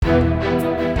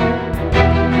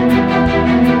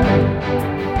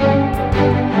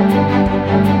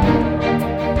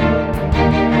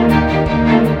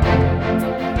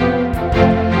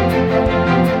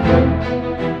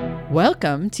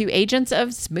Welcome to Agents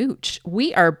of Smooch.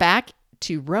 We are back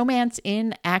to romance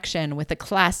in action with the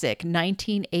classic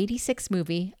 1986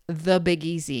 movie, The Big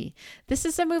Easy. This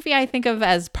is a movie I think of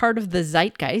as part of the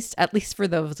zeitgeist, at least for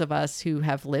those of us who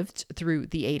have lived through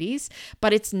the 80s,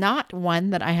 but it's not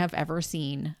one that I have ever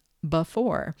seen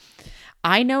before.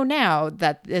 I know now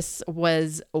that this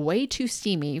was way too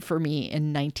steamy for me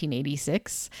in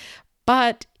 1986,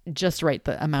 but just right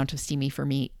the amount of steamy for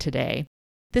me today.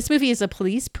 This movie is a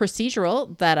police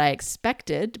procedural that I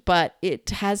expected, but it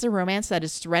has a romance that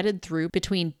is threaded through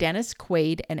between Dennis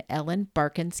Quaid and Ellen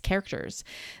Barkin's characters.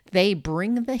 They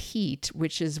bring the heat,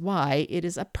 which is why it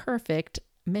is a perfect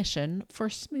mission for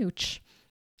Smooch.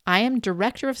 I am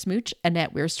director of Smooch,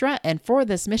 Annette Wierstra, and for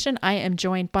this mission, I am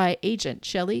joined by Agent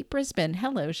Shelley Brisbane.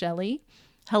 Hello, Shelley.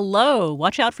 Hello.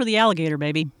 Watch out for the alligator,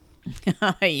 baby.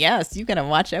 Yes, you gotta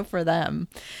watch out for them.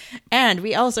 And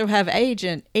we also have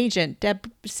Agent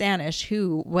Deb Sanish,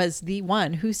 who was the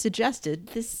one who suggested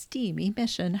this steamy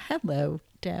mission. Hello,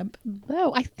 Deb.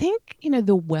 Hello. I think,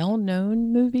 the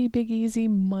well-known movie Big Easy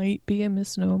might be a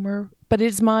misnomer, but it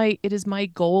is my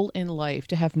goal in life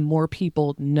to have more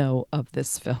people know of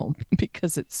this film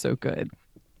because it's so good.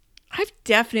 I've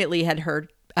definitely had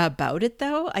heard about it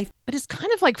though. But it's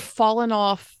kind of like fallen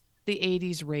off the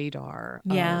 80s radar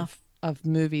Yeah. of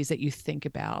movies that you think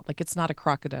about. Like, it's not a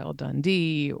Crocodile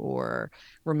Dundee or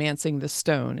Romancing the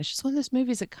Stone. It's just one of those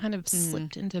movies that kind of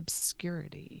slipped into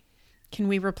obscurity. Can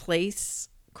we replace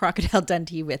Crocodile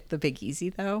Dundee with The Big Easy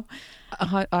though?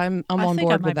 I'm on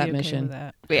board with that mission. With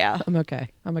that. Yeah. I'm okay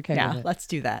with it. Let's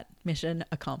do that. Mission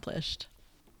accomplished.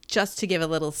 Just to give a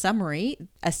little summary,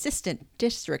 Assistant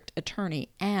District Attorney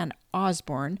Ann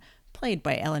Osborne, played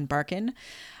by Ellen Barkin,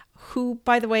 who,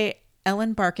 by the way,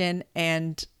 Ellen Barkin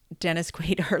and Dennis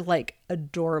Quaid are like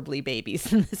adorably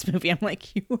babies in this movie. I'm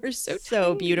like, you are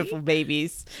so beautiful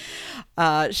babies.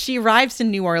 She arrives in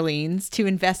New Orleans to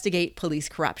investigate police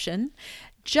corruption,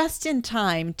 just in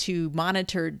time to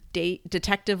monitor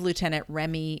Detective Lieutenant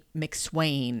Remy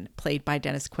McSwain, played by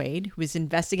Dennis Quaid, who is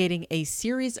investigating a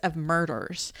series of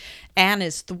murders. Anne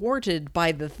is thwarted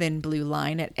by the thin blue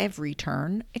line at every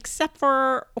turn, except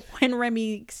for when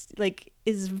Remy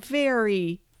is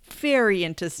very, very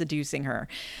into seducing her.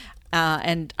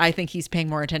 And I think he's paying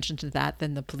more attention to that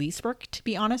than the police work, to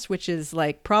be honest, which is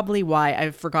probably why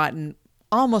I've forgotten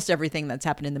almost everything that's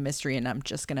happened in the mystery, and I'm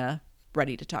just gonna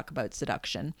ready to talk about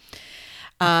seduction.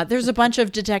 There's a bunch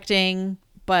of detecting,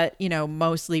 but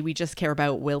mostly we just care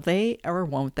about will they or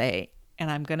won't they. And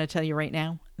I'm going to tell you right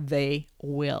now, they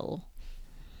will.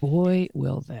 Boy,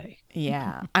 will they.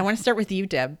 Yeah. I want to start with you,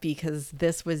 Deb, because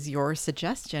this was your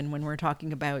suggestion when we're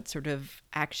talking about sort of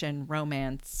action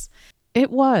romance. It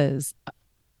was.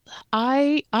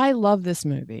 I love this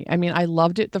movie. I mean, I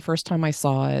loved it the first time I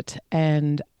saw it,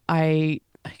 and I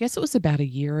guess it was about a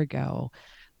year ago.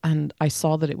 And I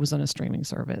saw that it was on a streaming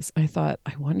service. I thought,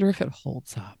 I wonder if it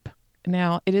holds up.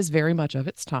 Now, it is very much of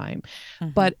its time.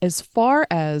 Mm-hmm. But as far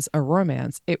as a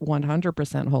romance, it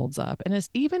 100% holds up. And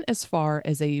even as far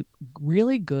as a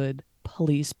really good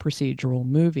police procedural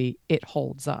movie, it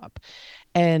holds up.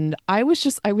 And I was so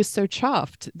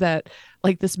chuffed that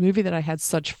this movie that I had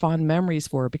such fond memories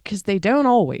for, because they don't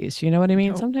always, you know what I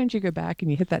mean? No. Sometimes you go back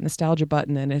and you hit that nostalgia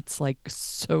button and it's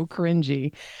so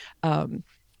cringy.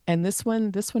 And this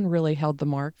one really held the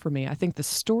mark for me. I think the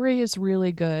story is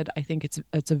really good. I think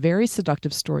it's a very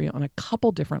seductive story on a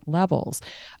couple different levels.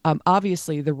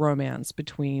 Obviously, the romance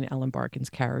between Ellen Barkin's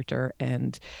character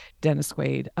and Dennis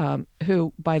Quaid,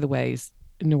 who, by the way,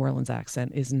 New Orleans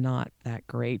accent is not that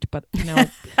great. But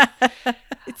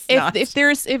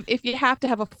if you have to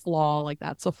have a flaw,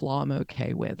 that's a flaw I'm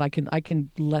okay with. I can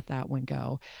let that one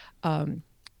go.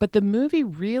 But the movie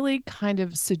really kind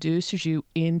of seduces you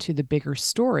into the bigger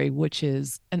story, which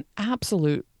is an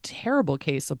absolute terrible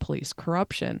case of police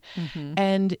corruption. Mm-hmm.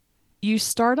 And you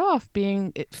start off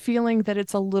feeling that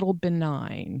it's a little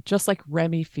benign, just like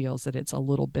Remy feels that it's a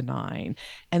little benign.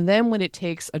 And then when it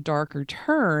takes a darker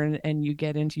turn and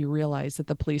you realize that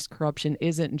the police corruption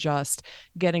isn't just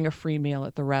getting a free meal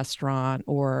at the restaurant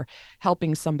or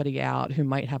helping somebody out who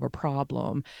might have a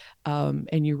problem.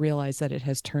 And you realize that it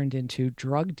has turned into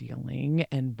drug dealing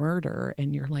and murder.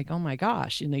 And you're like, oh my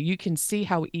gosh, you can see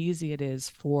how easy it is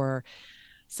for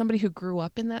somebody who grew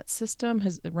up in that system.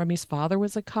 Remy's father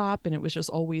was a cop, and it was just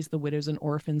always the widows and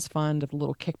orphans fund of the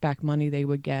little kickback money they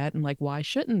would get. And why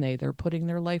shouldn't they? They're putting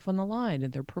their life on the line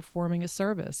and they're performing a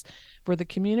service for the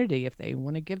community. If they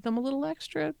want to give them a little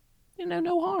extra,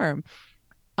 no harm.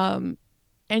 And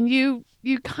you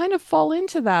kind of fall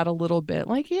into that a little bit.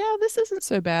 Yeah, this isn't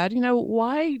so bad.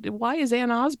 Why is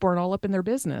Ann Osborne all up in their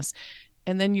business?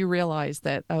 And then you realize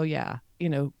that, oh yeah,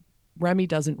 Remy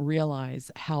doesn't realize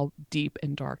how deep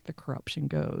and dark the corruption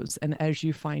goes. And as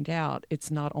you find out, it's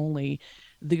not only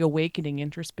the awakening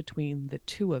interest between the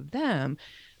two of them,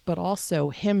 but also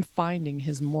him finding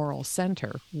his moral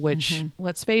center, which,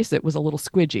 let's face it, was a little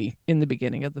squidgy in the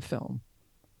beginning of the film.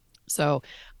 So,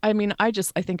 I mean, I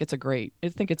think it's a great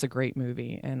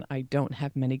movie, and I don't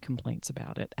have many complaints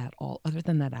about it at all, other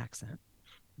than that accent.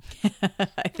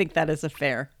 I think that is a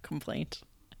fair complaint.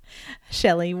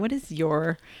 Shelley, what is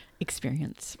your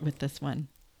experience with this one?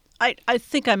 I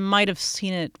think I might have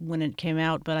seen it when it came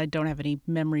out, but I don't have any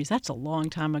memories. That's a long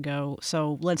time ago.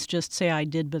 So let's just say I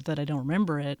did, but that I don't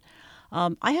remember it.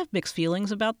 I have mixed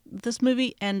feelings about this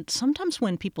movie, and sometimes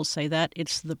when people say that,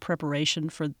 it's the preparation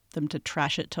for them to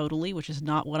trash it totally, which is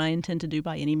not what I intend to do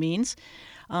by any means.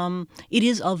 It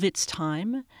is of its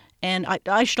time. And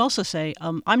I should also say,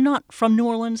 I'm not from New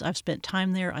Orleans. I've spent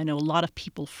time there. I know a lot of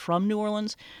people from New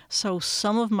Orleans. So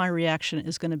some of my reaction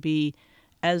is going to be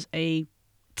as a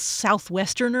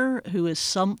Southwesterner who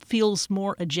feels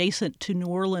more adjacent to New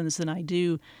Orleans than I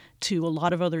do to a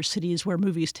lot of other cities where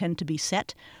movies tend to be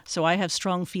set. So I have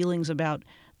strong feelings about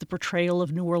the portrayal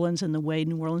of New Orleans and the way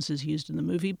New Orleans is used in the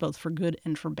movie, both for good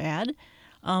and for bad.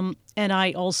 And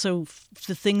I also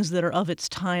the things that are of its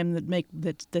time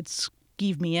that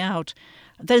skeeve me out.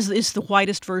 That is the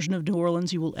whitest version of New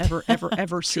Orleans you will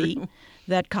ever see.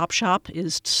 That cop shop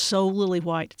is so lily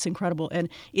white. It's incredible. And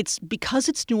it's because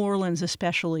it's New Orleans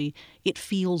especially, it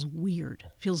feels weird.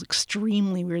 It feels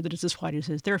extremely weird that it's as white as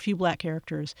it is. There are a few black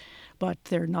characters, but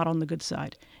they're not on the good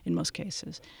side in most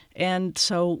cases. And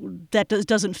so that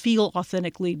doesn't feel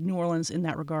authentically New Orleans in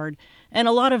that regard. And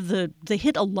they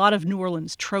hit a lot of New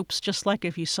Orleans tropes, just like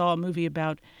if you saw a movie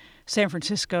about San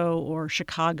Francisco or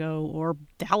Chicago or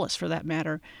Dallas for that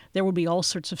matter, there would be all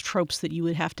sorts of tropes that you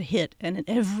would have to hit. And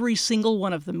every single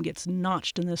one of them gets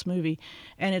notched in this movie.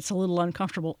 And it's a little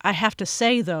uncomfortable. I have to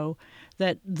say, though,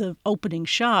 that the opening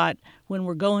shot, when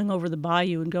we're going over the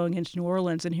bayou and going into New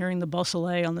Orleans and hearing the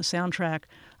Beausoleil on the soundtrack,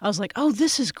 I was like, oh,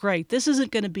 this is great. This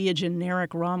isn't going to be a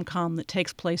generic rom-com that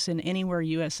takes place in anywhere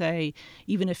USA,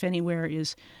 even if anywhere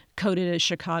is coded as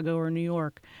Chicago or New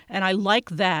York. And I like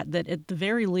that at the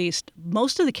very least,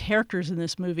 most of the characters in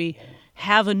this movie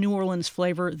have a New Orleans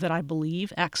flavor that I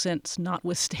believe, accents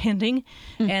notwithstanding,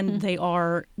 and they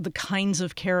are the kinds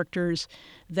of characters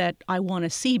that I want to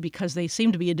see because they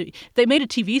seem to be they made a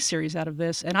TV series out of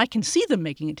this, and I can see them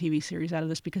making a TV series out of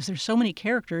this because there's so many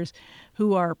characters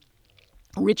who are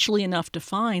richly enough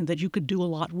defined that you could do a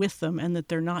lot with them, and that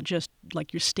they're not just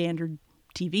like your standard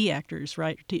TV actors,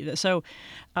 right? So,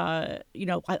 I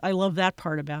love that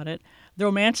part about it. The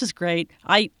romance is great.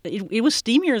 It was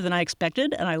steamier than I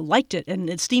expected, and I liked it. And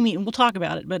it's steamy, and we'll talk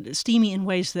about it, but it's steamy in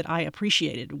ways that I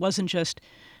appreciated. It wasn't just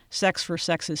sex for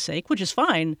sex's sake, which is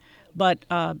fine, but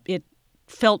it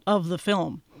felt of the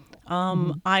film.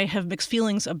 I have mixed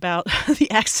feelings about the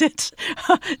accent,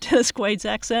 Dennis Quaid's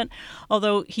accent,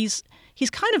 although he's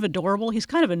kind of adorable. He's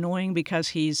kind of annoying because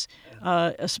he's,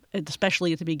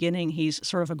 especially at the beginning, he's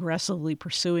sort of aggressively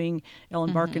pursuing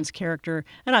Ellen Barkin's character.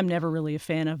 And I'm never really a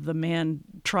fan of the man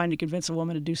trying to convince a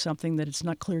woman to do something that it's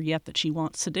not clear yet that she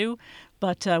wants to do.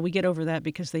 But we get over that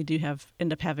because they do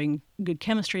end up having good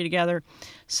chemistry together.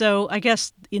 So I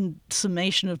guess in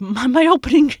summation of my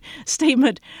opening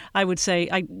statement, I would say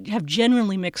I have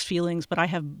genuinely mixed feelings, but I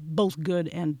have both good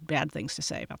and bad things to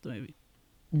say about the movie.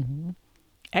 Mm-hmm.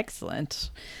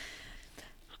 Excellent.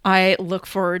 I look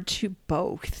forward to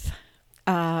both.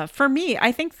 For me,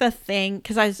 I think the thing,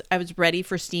 because I was ready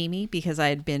for steamy because I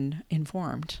had been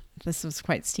informed. This was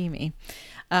quite steamy.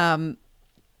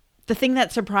 The thing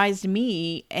that surprised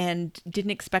me and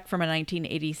didn't expect from a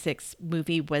 1986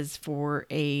 movie was for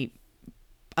a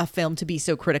film to be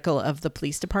so critical of the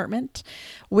police department,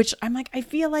 which I'm like, I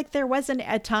feel like there wasn't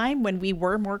a time when we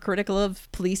were more critical of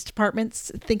police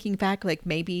departments. Thinking back, like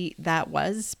maybe that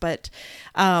was, but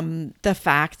the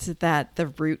fact that the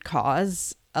root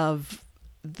cause of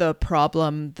the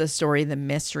problem, the story, the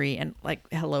mystery, and like,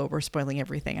 hello, we're spoiling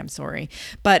everything. I'm sorry.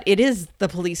 But it is the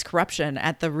police corruption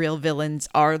at the real villains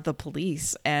are the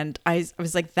police. And I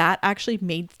was like, that actually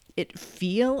made it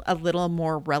feel a little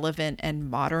more relevant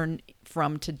and modern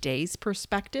from today's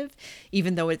perspective,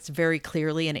 even though it's very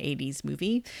clearly an 80s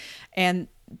movie. And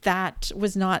that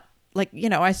was not like,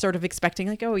 I sort of expecting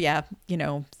like, oh yeah,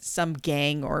 some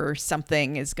gang or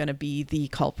something is going to be the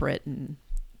culprit and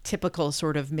typical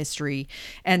sort of mystery.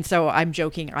 And so I'm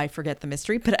joking, I forget the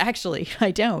mystery, but actually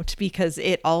I don't, because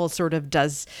it all sort of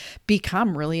does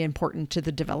become really important to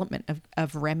the development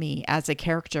of Remy as a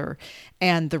character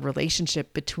and the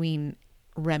relationship between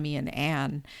Remy and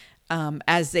Anne,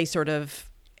 as they sort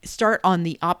of start on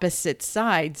the opposite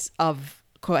sides of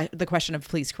the question of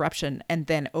police corruption, and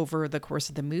then over the course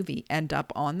of the movie end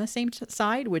up on the same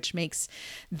side, which makes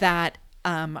that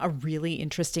a really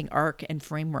interesting arc and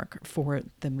framework for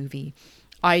the movie.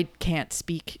 I can't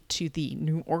speak to the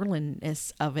New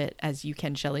Orleans-ness of it as you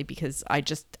can, Shelley, because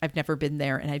I've never been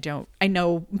there, and I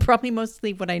know probably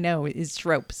mostly what I know is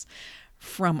tropes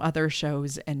from other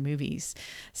shows and movies.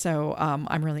 So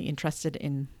I'm really interested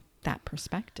in that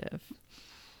perspective.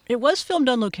 It was filmed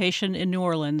on location in New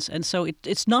Orleans, and so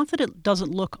it's not that it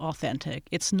doesn't look authentic.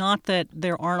 It's not that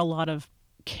there aren't a lot of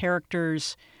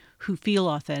characters who feel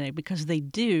authentic, because they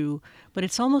do, but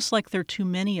it's almost like there are too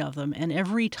many of them. And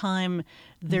every time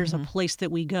there's a place that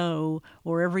we go,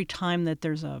 or every time that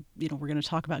there's we're going to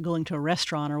talk about going to a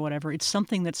restaurant or whatever, it's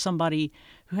something that somebody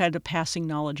who had a passing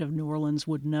knowledge of New Orleans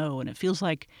would know. And it feels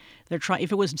like they're trying.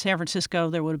 If it was in San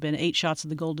Francisco, there would have been 8 shots of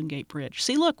the Golden Gate Bridge.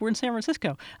 See, look, we're in San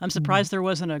Francisco. I'm surprised there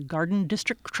wasn't a Garden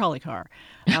District trolley car.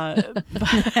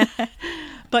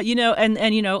 But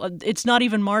it's not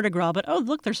even Mardi Gras, but oh,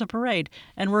 look, there's a parade.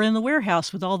 And we're in the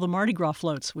warehouse with all the Mardi Gras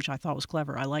floats, which I thought was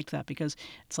clever. I liked that, because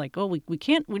it's like, oh, we're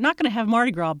not going to have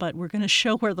Mardi Gras, but we're going to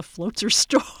show where the floats are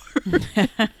stored.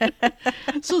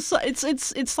 So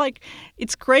it's like,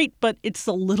 it's great, but it's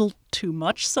a little too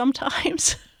much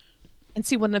sometimes. And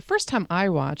see, when the first time I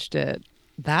watched it,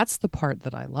 that's the part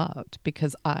that I loved,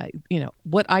 because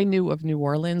what I knew of New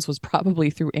Orleans was probably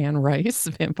through Anne Rice,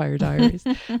 Vampire Diaries,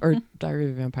 or Diary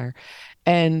of a Vampire.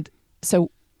 And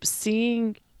so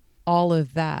seeing all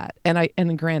of that,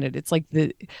 and granted, it's like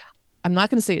I'm not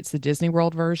going to say it's the Disney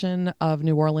World version of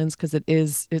New Orleans, because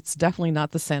it's definitely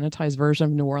not the sanitized version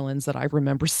of New Orleans that I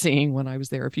remember seeing when I was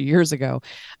there a few years ago.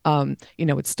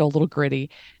 It's still a little gritty,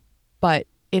 but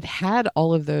it had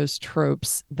all of those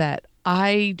tropes that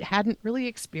I hadn't really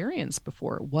experienced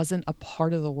before. It wasn't a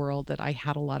part of the world that I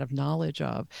had a lot of knowledge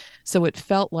of. So it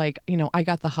felt like, I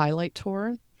got the highlight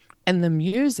tour, and the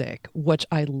music, which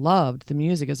I loved. The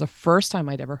music is the first time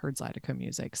I'd ever heard Zydeco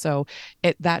music. So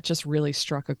that just really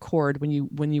struck a chord when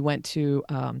you went to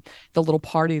the little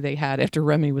party they had after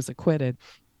Remy was acquitted.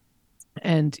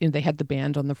 And they had the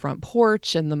band on the front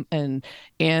porch, and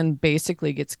Anne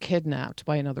basically gets kidnapped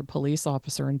by another police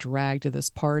officer and dragged to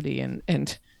this party.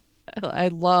 And I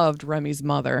loved Remy's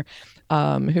mother,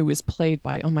 who was played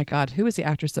by, oh my God, who is the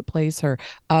actress that plays her?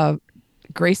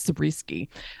 Grace Zabriskie.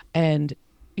 And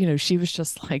she was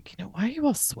just like, why are you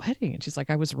all sweating? And she's like,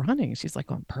 I was running. She's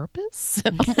like, on purpose?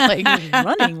 And I'm like,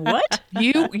 running? What?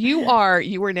 You are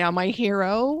now my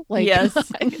hero. Like, yes,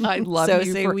 I love so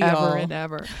you say we forever all. and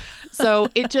ever. So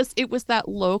it was that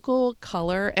local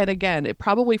color. And again, it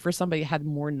probably, for somebody who had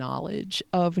more knowledge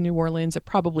of New Orleans, it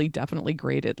probably definitely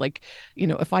graded. Like,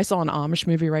 if I saw an Amish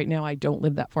movie right now, I don't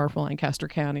live that far from Lancaster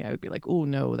County, I would be like, oh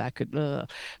no, that could,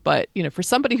 but for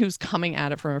somebody who's coming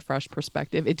at it from a fresh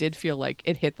perspective, it did feel like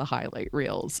it hit the highlight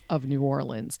reels of New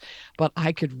Orleans. But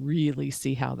I could really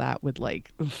see how that would,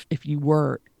 like, if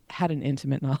you had an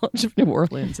intimate knowledge of New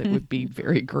Orleans, it would be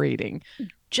very grating.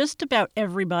 Just about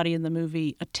everybody in the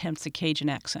movie attempts a Cajun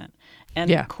accent. And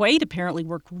Yeah. Quaid apparently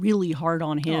worked really hard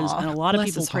on his, and a lot of bless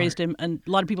people his praised heart. him, and a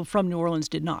lot of people from New Orleans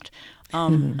did not.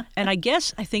 And I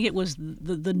think it was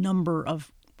the number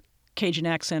of Cajun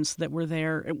accents that were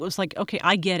there. It was like, okay,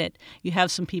 I get it. You have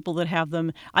some people that have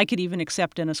them. I could even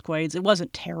accept Dennis Quaid's. It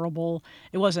wasn't terrible.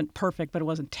 It wasn't perfect, but it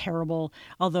wasn't terrible.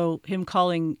 Although him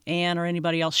calling Anne or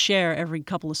anybody else Cher every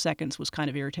couple of seconds was kind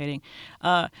of irritating.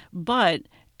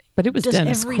 But it was does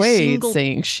Dennis every Quaid single-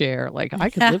 saying Cher. Like, I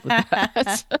could live with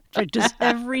that. Right, does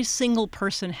every single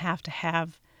person have to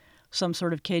have some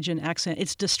sort of Cajun accent?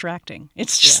 It's distracting.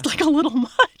 It's just like a little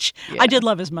much. Yeah. I did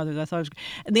love his mother. I thought it was.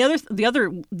 And the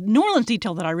other New Orleans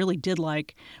detail that I really did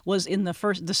like was in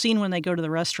the scene when they go to the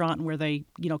restaurant where they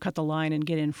cut the line and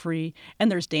get in free, and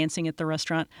there's dancing at the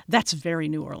restaurant. That's very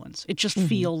New Orleans. It just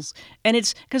feels, and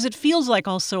it's because it feels like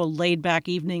also a laid back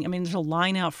evening. I mean, there's a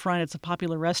line out front. It's a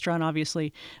popular restaurant,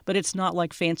 obviously, but it's not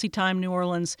like fancy time New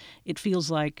Orleans. It feels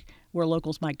like where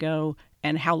locals might go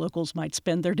and how locals might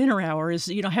spend their dinner hour is,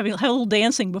 having a little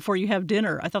dancing before you have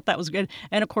dinner. I thought that was good.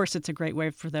 And of course, it's a great way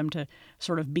for them to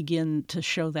sort of begin to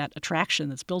show that attraction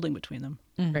that's building between them.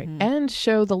 Right. And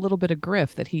show the little bit of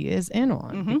grift that he is in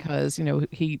on, because,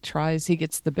 he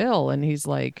gets the bill, and he's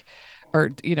like,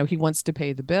 or, he wants to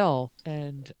pay the bill.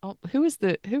 And who is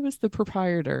the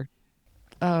proprietor?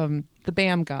 The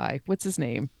BAM guy. What's his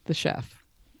name? The chef.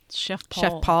 Chef Paul.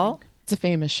 Chef Paul. It's a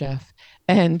famous chef.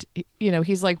 And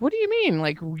he's like, "What do you mean?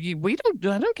 Like we don't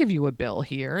I don't give you a bill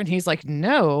here." And he's like,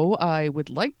 "No, I would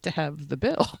like to have the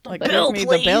bill." Like, bill, give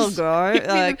me the bill, please. guy.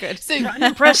 Trying to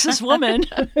impress this woman.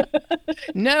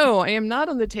 No, I am not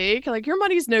on the take. Like, your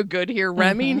money's no good here,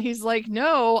 Remy. And he's like,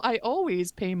 "No, I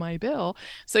always pay my bill."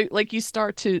 So like you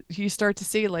start to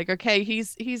see like, okay,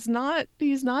 he's not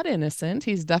innocent.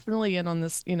 He's definitely in on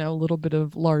this, little bit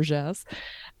of largesse.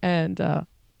 And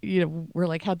we're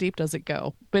like, how deep does it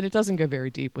go? But it doesn't go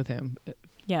very deep with him.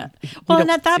 Yeah. You Well, don't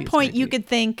and at that see it's very point, you deep. could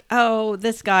think, oh,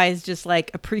 this guy is just like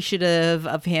appreciative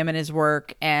of him and his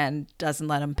work and doesn't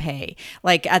let him pay.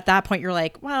 Like at that point, you're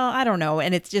like, well, I don't know.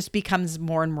 And it just becomes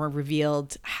more and more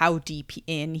revealed how deep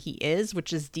in he is,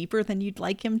 which is deeper than you'd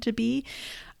like him to be.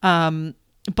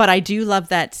 But I do love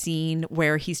that scene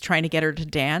where he's trying to get her to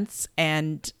dance.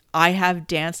 And I have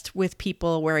danced with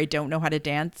people where I don't know how to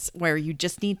dance, where you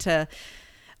just need to,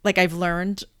 like, I've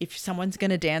learned if someone's going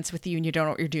to dance with you and you don't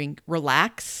know what you're doing,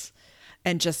 relax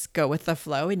and just go with the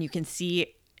flow. And you can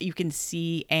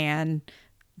see Anne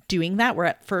doing that, where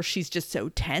at first she's just so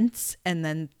tense, and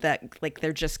then that, like,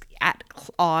 they're just at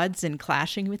odds and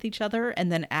clashing with each other. And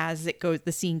then as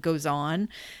the scene goes on,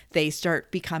 they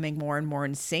start becoming more and more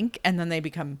in sync, and then they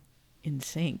become in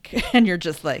sync. And you're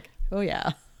just like, oh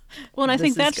yeah. Well, and I This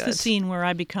think is that's the good. scene where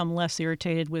I become less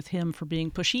irritated with him for being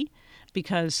pushy,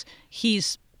 because he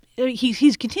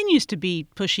continues to be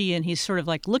pushy, and he's sort of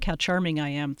like, look how charming I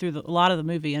am through a lot of the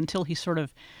movie, until he sort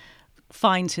of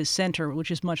finds his center,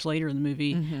 which is much later in the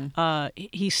movie.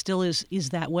 He still is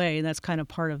that way, and that's kind of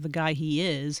part of the guy he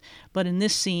is. But in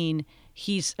this scene,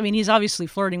 he's obviously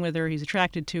flirting with her, he's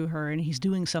attracted to her, and he's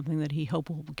doing something that he hope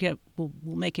will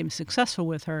make him successful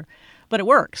with her. But it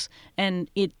works, and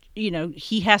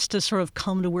he has to sort of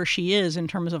come to where she is in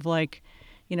terms of like,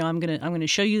 I'm gonna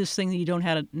show you this thing that you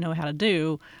don't know how to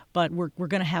do, but we're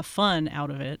gonna have fun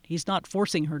out of it. He's not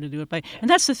forcing her to do it, and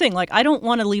that's the thing. Like, I don't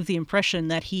want to leave the impression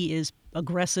that he is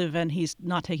aggressive and he's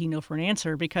not taking no for an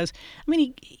answer, because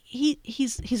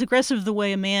he's aggressive the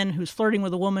way a man who's flirting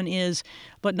with a woman is,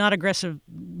 but not aggressive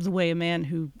the way a man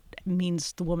who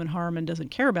means the woman harm and doesn't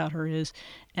care about her is.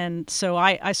 And so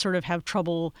I sort of have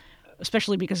trouble,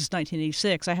 especially because it's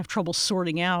 1986, I have trouble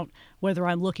sorting out whether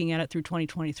I'm looking at it through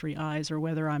 2023 eyes or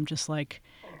whether I'm just like,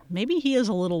 maybe he's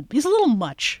a little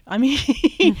much.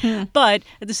 But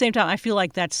at the same time, I feel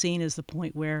like that scene is the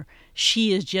point where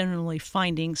she is generally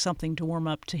finding something to warm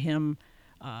up to him,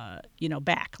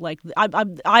 back. Like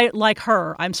I like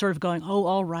her, I'm sort of going, oh,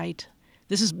 all right,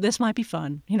 this might be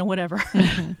fun, whatever.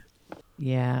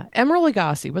 Yeah, Emerald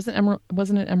Lagasse wasn't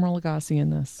it Emerald Lagasse in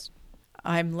this?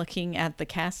 I'm looking at the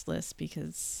cast list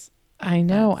because I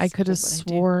know. I that's could have what I do.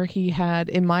 swore he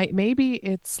had. Maybe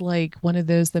it's like one of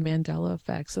those, the Mandela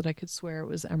effects, that I could swear it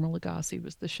was Emerald Lagasse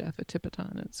was the chef at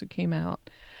Tipitana's who came out,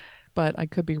 but I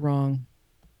could be wrong.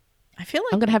 I feel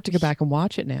like I'm gonna have to go back and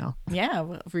watch it now. Yeah,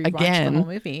 we'll rewatch Again. the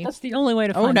whole movie. That's the only way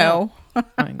to Oh find out. no.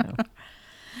 I know.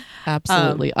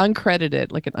 Absolutely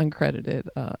uncredited, like an uncredited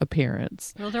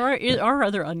appearance. Well, there are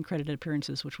other uncredited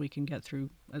appearances which we can get through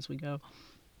as we go.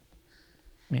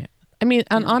 Yeah.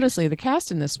 And honestly, the cast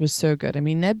in this was so good.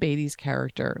 Ned Beatty's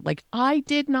character, like, I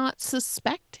did not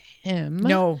suspect him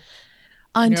No.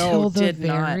 until No, the did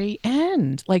not. very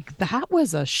end. Like, that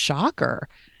was a shocker.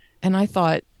 And I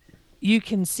thought, you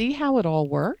can see how it all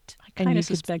worked. I kind of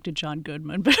suspected John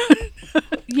Goodman, but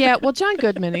Yeah, well, John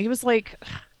Goodman, he was like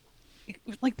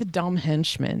the dumb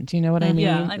henchman. Do you know what I mean?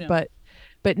 Yeah, I know.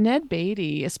 But Ned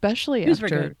Beatty, especially He was very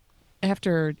good.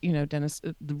 after Dennis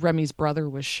Remy's brother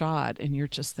was shot, and you're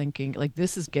just thinking, like,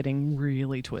 this is getting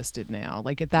really twisted now.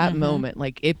 Like, at that moment,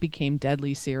 like, it became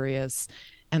deadly serious.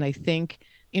 And I think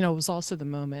it was also the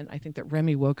moment, I think, that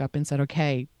Remy woke up and said,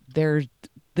 okay, there's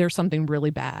something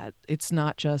really bad. It's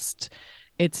not just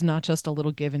a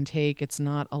little give and take. It's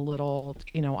not a little,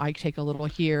 I take a little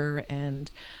here and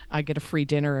I get a free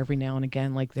dinner every now and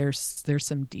again. Like, there's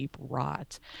some deep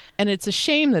rot. And it's a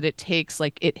shame that it takes,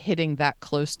 like, it hitting that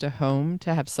close to home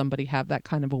to have somebody have that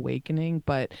kind of awakening.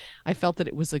 But I felt that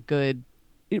it was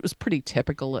pretty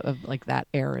typical of, like, that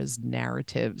era's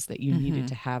narratives, that you needed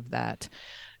to have that,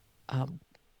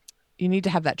 you need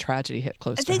to have that tragedy hit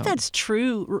close to home. I think that's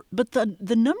true, but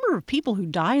the number of people who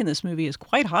die in this movie is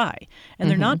quite high, and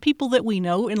they're not people that we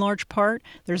know in large part.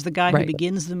 There's the guy who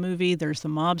begins the movie, there's the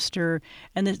mobster,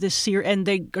 and and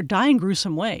they are dying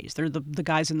gruesome ways. They're the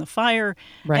guys in the fire,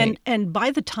 and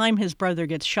by the time his brother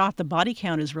gets shot, the body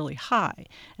count is really high.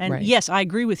 And yes, I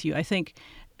agree with you. I think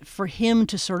for him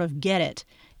to sort of get it,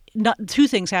 two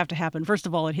things have to happen. First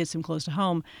of all, it hits him close to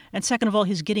home. And second of all,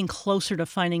 he's getting closer to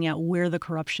finding out where the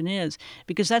corruption is.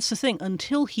 Because that's the thing.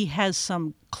 Until he has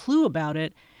some clue about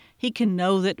it, He can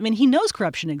know that. I mean, he knows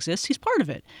corruption exists. He's part of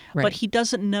it, Right. but he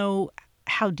doesn't know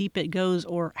how deep it goes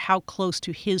or how close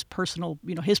to his personal,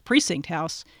 his precinct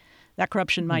house that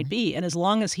corruption might be. And as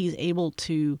long as he's able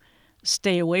to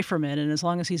stay away from it, and as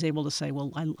long as he's able to say,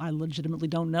 well, I legitimately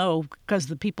don't know because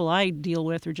the people I deal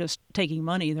with are just taking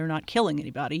money, they're not killing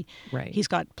anybody. Right. He's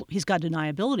got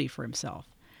deniability for himself.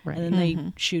 Right. And then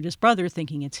they shoot his brother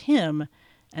thinking it's him,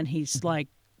 and he's like,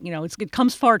 it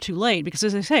comes far too late because,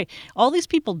 as I say, all these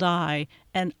people die,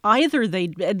 and either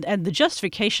and the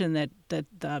justification that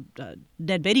the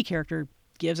Ned Beatty character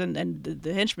gives and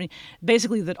the henchman,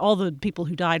 basically that all the people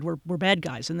who died were bad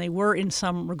guys, and they were in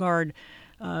some regard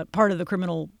part of the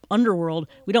criminal underworld.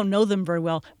 We don't know them very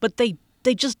well, but they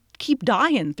just keep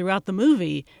dying throughout the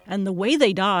movie, and the way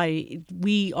they die,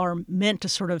 we are meant to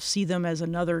sort of see them as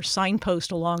another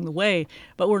signpost along the way,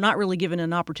 but we're not really given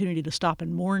an opportunity to stop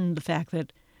and mourn the fact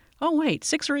that, oh wait,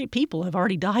 6 or 8 people have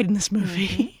already died in this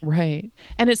movie. Right.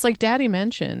 And it's like Daddy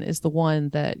mentioned is the one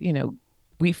that,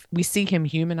 we see him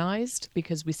humanized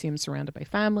because we see him surrounded by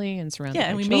family and surrounded by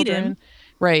and we children. meet him.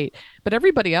 Right. But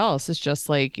everybody else is just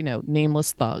like,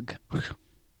 nameless thug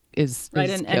is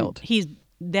killed. And he's,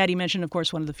 Daddy mentioned, of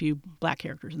course, one of the few black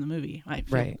characters in the movie, I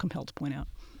feel compelled to point out.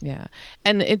 Yeah.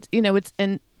 And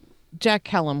and Jack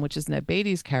Kellum, which is Ned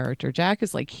Beatty's character, Jack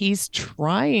is like, he's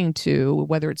trying to,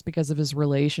 whether it's because of his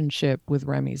relationship with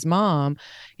Remy's mom,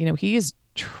 he is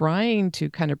trying to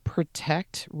kind of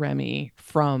protect Remy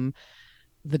from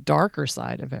the darker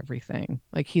side of everything.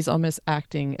 Like he's almost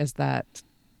acting as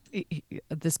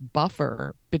this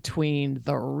buffer between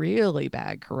the really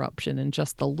bad corruption and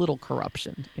just the little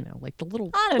corruption, like the little.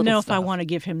 I don't know stuff. if I want to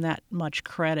give him that much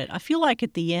credit. I feel like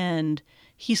at the end,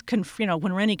 he's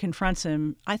when Rennie confronts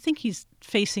him, I think he's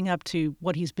facing up to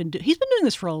what he's been doing. He's been doing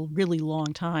this for a really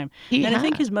long time, I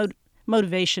think his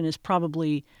motivation is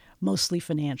probably mostly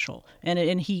financial,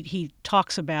 and he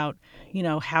talks about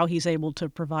how he's able to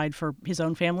provide for his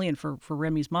own family and for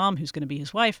Remy's mom, who's going to be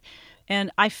his wife,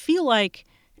 and I feel like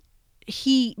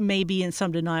he may be in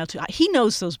some denial too. He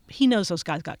knows those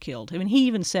guys got killed. I mean, he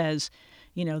even says,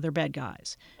 they're bad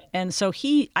guys. And so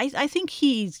I think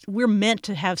we're meant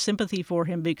to have sympathy for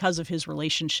him because of his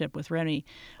relationship with Remy,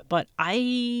 but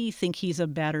I think he's a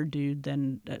badder dude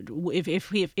than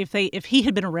if he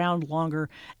had been around longer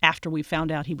after we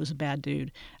found out he was a bad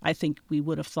dude, I think we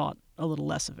would have thought a little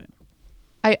less of him.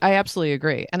 I absolutely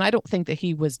agree. And I don't think that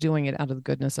he was doing it out of the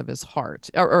goodness of his heart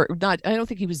or not. I don't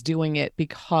think he was doing it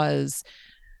because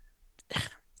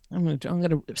I'm going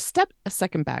to step a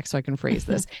second back so I can phrase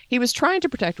this. He was trying to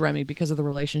protect Remy because of the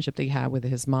relationship that he had with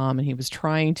his mom. And he was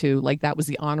trying to, that was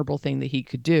the honorable thing that he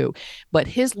could do. But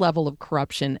his level of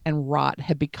corruption and rot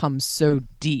had become so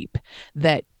deep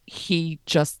that he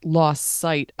just lost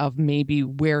sight of maybe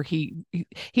where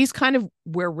he's kind of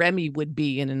where Remy would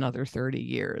be in another 30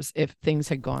 years if things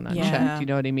had gone unchecked. Yeah. You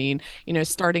know what I mean?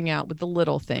 Starting out with the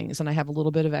little things, and I have a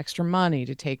little bit of extra money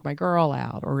to take my girl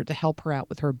out or to help her out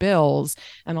with her bills,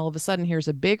 and all of a sudden here's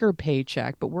a bigger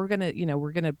paycheck, but we're gonna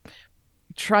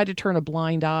try to turn a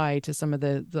blind eye to some of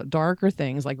the darker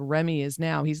things like Remy is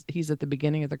now. He's at the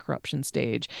beginning of the corruption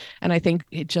stage. And I think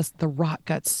the rot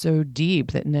got so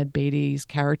deep that Ned Beatty's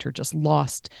character just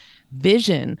lost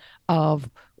vision of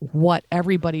what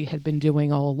everybody had been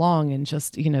doing all along, and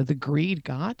just, the greed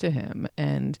got to him.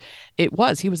 And he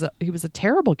was a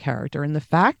terrible character. And the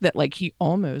fact that he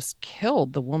almost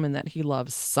killed the woman that he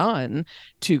loves' son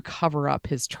to cover up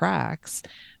his tracks,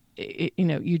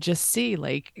 you just see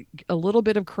a little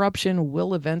bit of corruption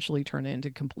will eventually turn into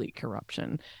complete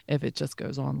corruption if it just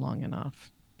goes on long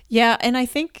enough. Yeah, and I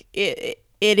think it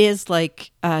is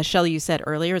like Shelley, you said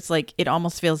earlier, it's like it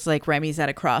almost feels like Remy's at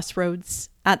a crossroads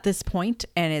at this point,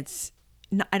 and it's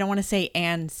I don't want to say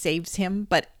Anne saves him,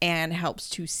 but Anne helps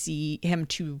to see him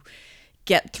to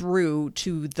get through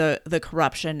to the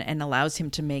corruption and allows him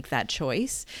to make that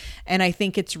choice. And I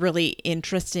think it's really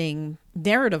interesting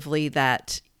narratively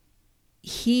that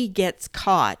he gets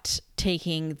caught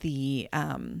taking the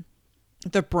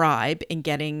bribe and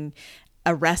getting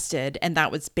arrested, and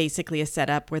that was basically a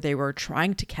setup where they were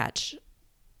trying to catch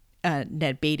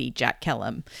Ned Beatty, Jack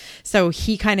Kellum. So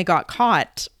he kind of got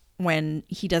caught when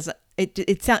he doesn't.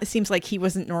 It seems like he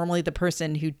wasn't normally the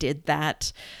person who did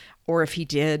that, or if he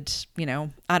did,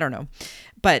 I don't know.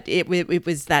 But it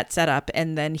was that setup,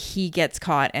 and then he gets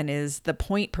caught and is the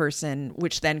point person,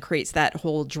 which then creates that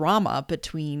whole drama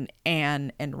between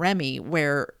Anne and Remy,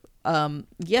 where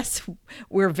Yes,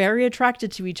 we're very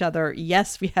attracted to each other.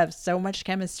 Yes, we have so much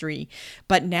chemistry,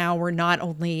 but now we're not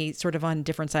only sort of on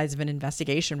different sides of an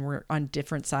investigation, we're on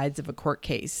different sides of a court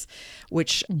case,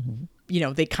 which,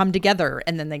 they come together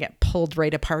and then they get pulled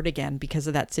right apart again because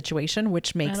of that situation,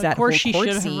 which makes And that of course, whole she court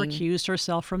should have scene. recused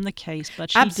herself from the case,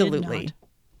 but she Absolutely.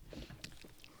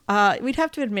 did We'd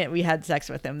have to admit we had sex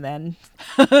with him then.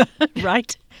 not.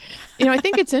 Right? I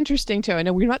think it's interesting too. I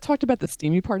know we've not talked about the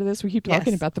steamy part of this. We keep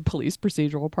talking Yes. about the police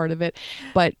procedural part of it,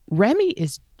 but Remy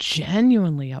is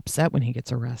genuinely upset when he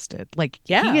gets arrested. Like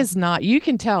Yeah. he is not, you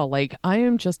can tell, like I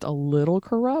am just a little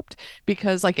corrupt,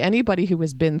 because like anybody who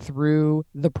has been through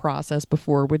the process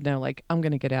before would know, like, I'm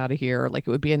going to get out of here. Like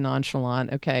it would be a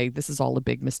nonchalant, okay, this is all a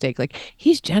big mistake. Like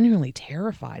he's genuinely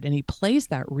terrified and he plays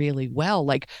that really well.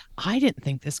 Like I didn't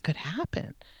think this could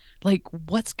happen. Like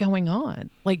what's going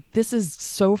on? Like this is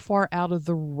so far out of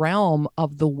the realm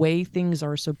of the way things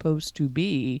are supposed to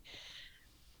be.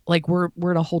 Like we're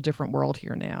in a whole different world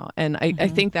here now. And I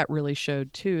think that really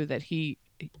showed too that the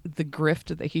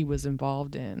grift that he was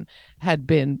involved in had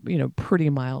been, pretty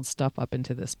mild stuff up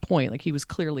until this point. Like he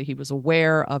was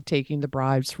aware of taking the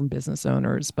bribes from business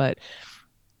owners, but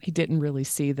he didn't really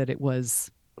see that it was,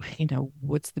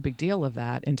 what's the big deal of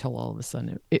that until all of a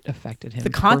sudden it affected him. The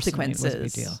Personally, it was a big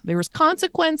consequences. deal. There was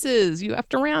consequences. You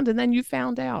effed around and then you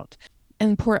found out.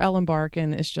 And poor Ellen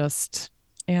Barkin is just,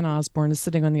 Ann Osborne is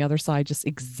sitting on the other side, just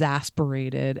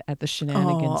exasperated at the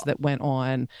shenanigans that went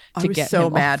on I to was get so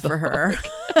him mad off the for her.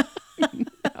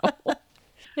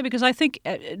 Yeah, because I think,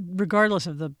 regardless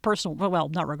of the personal, well,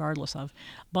 not regardless of,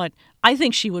 but I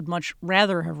think she would much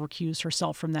rather have recused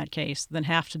herself from that case than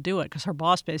have to do it, because her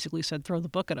boss basically said throw the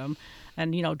book at him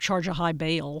and, charge a high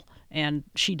bail, and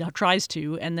she tries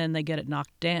to, and then they get it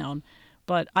knocked down.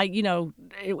 But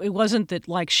it wasn't that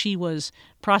like she was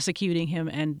prosecuting him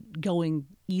and going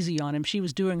easy on him. She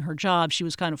was doing her job. She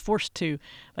was kind of forced to.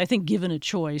 I think given a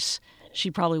choice, she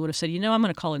probably would have said, I'm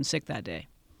going to call in sick that day.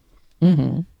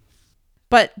 Mm-hmm.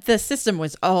 But the system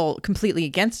was all completely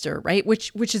against her, right?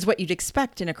 Which is what you'd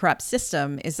expect in a corrupt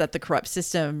system, is that the corrupt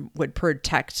system would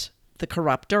protect the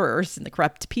corruptors and the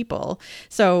corrupt people.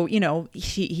 So,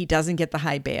 he doesn't get the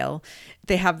high bail.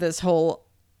 They have this whole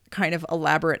kind of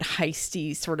elaborate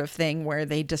heisty sort of thing where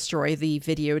they destroy the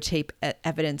videotape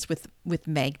evidence with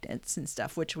magnets and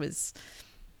stuff, which was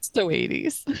So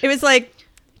 80s. it was like,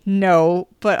 no,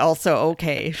 but also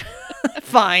okay.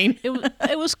 Fine.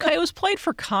 It was played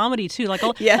for comedy too. Like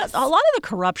Yes. a lot of the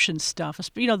corruption stuff,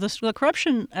 the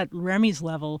corruption at Remy's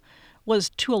level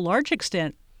was to a large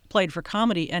extent played for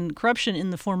comedy, and corruption in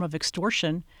the form of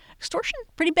extortion. Extortion,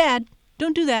 pretty bad.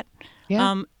 Don't do that.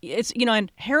 Yeah. It's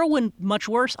and heroin much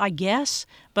worse, I guess.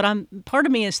 But part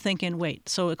of me is thinking, wait,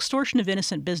 so extortion of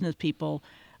innocent business people,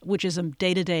 which is a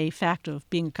day-to-day fact of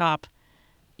being a cop,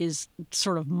 is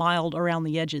sort of mild around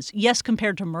the edges. Yes,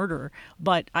 compared to murder,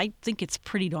 but I think it's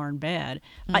pretty darn bad.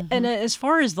 And as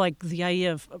far as like the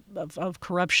idea of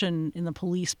corruption in the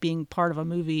police being part of a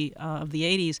movie of the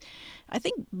 80s, I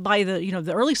think by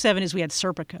the early 70s we had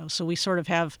Serpico, so we sort of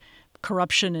have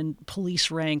corruption in police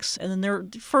ranks, and then they're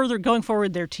further going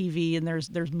forward, there's TV and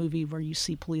there's movie where you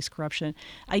see police corruption.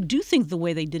 I do think the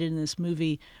way they did it in this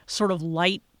movie, sort of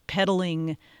light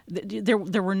peddling, there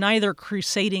were neither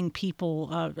crusading people.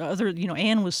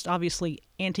 Anne was obviously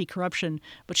anti-corruption,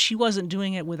 but she wasn't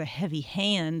doing it with a heavy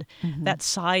hand. That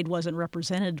side wasn't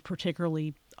represented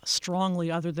particularly strongly,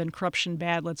 other than corruption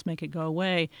bad, let's make it go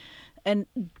away. And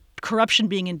corruption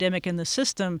being endemic in the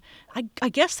system, I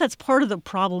guess that's part of the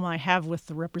problem I have with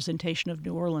the representation of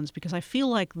New Orleans, because I feel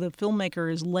like the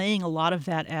filmmaker is laying a lot of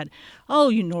that at,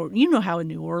 you know how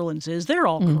New Orleans is, they're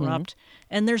all corrupt.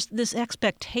 And there's this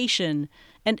expectation,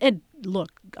 and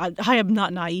look, I am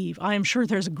not naive. I am sure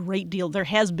there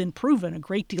has been proven a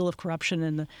great deal of corruption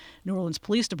in the New Orleans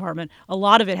Police Department. A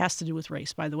lot of it has to do with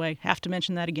race, by the way. Have to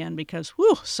mention that again because,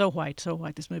 whew, so white,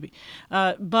 this movie.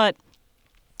 But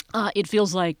it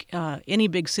feels like any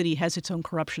big city has its own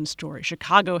corruption story.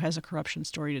 Chicago has a corruption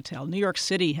story to tell. New York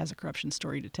City has a corruption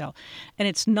story to tell. And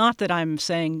it's not that I'm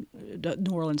saying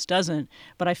New Orleans doesn't,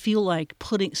 but I feel like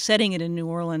setting it in New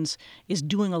Orleans is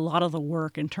doing a lot of the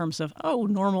work in terms of,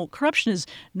 normal corruption is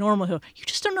normal. You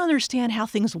just don't understand how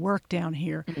things work down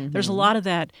here. There's a lot of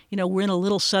that. We're in a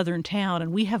little southern town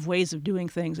and we have ways of doing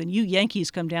things. And you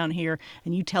Yankees come down here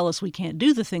and you tell us we can't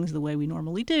do the things the way we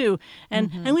normally do. And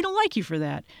we don't like you for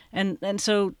that. And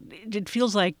so it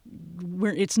feels like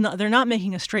they're not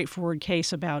making a straightforward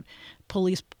case about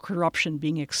police corruption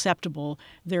being acceptable.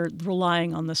 They're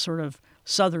relying on the sort of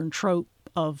southern trope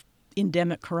of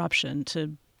endemic corruption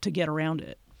to get around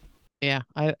it. Yeah,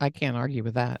 I can't argue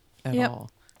with that at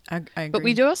all. I But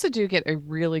we agree. also do get a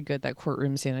really good that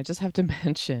courtroom scene. I just have to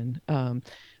mention,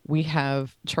 we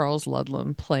have Charles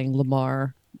Ludlam playing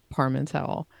Lamar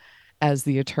Parmentel as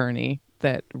the attorney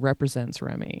that represents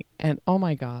Remy. And oh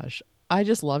my gosh, I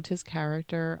just loved his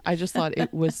character. I just thought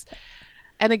it was,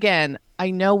 and again,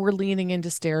 I know we're leaning into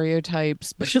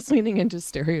stereotypes, but just leaning into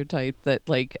stereotype that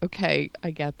like, okay,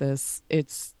 I get this.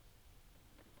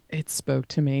 It spoke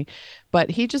to me,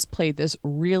 but he just played this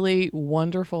really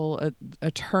wonderful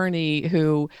attorney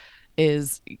who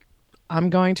is, I'm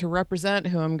going to represent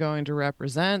who I'm going to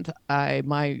represent. I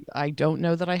don't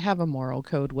know that I have a moral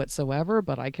code whatsoever,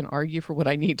 but I can argue for what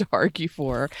I need to argue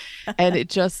for. And it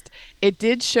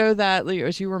did show that, like,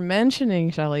 as you were mentioning,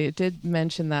 Shelley, it did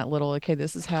mention that little, okay,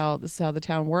 this is how the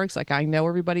town works. Like, I know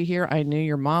everybody here. I knew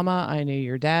your mama, I knew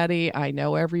your daddy, I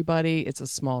know everybody. It's a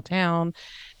small town.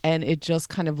 And it just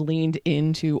kind of leaned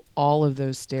into all of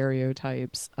those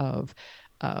stereotypes um,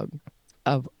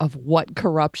 of what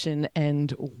corruption and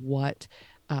what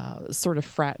sort of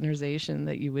fraternization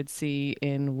that you would see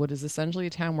in what is essentially a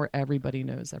town where everybody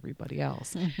knows everybody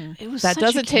else. It was That such a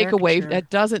doesn't take away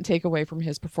caricature. from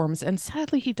his performance. And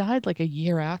sadly, he died like a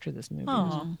year after this movie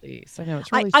was Oh. released. I know it's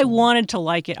I, really I sad. wanted to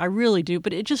like it. I really do,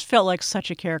 but it just felt like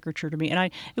such a caricature to me.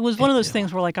 And it was one Me of those too.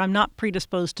 things where like I'm not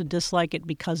predisposed to dislike it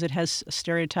because it has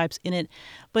stereotypes in it,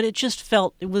 but it just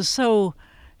felt it was so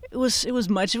it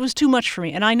was too much for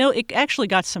me. And I know it actually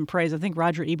got some praise. I think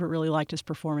Roger Ebert really liked his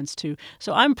performance too.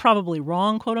 So I'm probably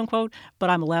wrong, quote unquote, but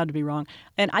I'm allowed to be wrong.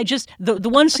 And I just the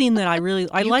one scene that I You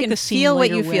like can the scene feel what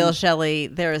later you feel, when Shelley.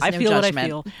 There is I no feel what I judgment.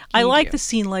 feel. I You like do. the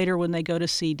scene later when they go to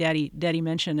see Daddy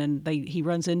Mention, and he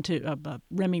runs into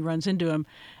Remy runs into him,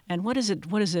 and what is it?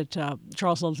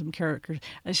 Charles Ludlam character.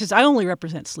 It says, "I only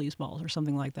represent sleazeballs" or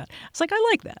something like that. It's like I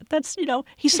like that. That's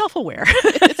he's self aware.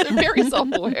 It's very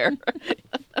self-aware.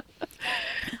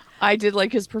 I did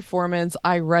like his performance.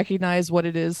 I recognize what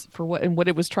it is for what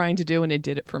it was trying to do, and it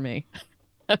did it for me.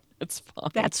 It's fine.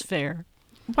 That's fair.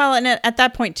 Well, and at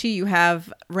that point too, you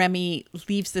have Remy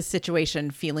leaves the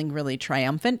situation feeling really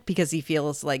triumphant because he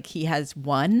feels like he has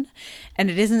won,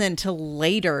 and it isn't until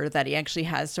later that he actually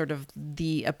has sort of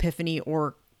the epiphany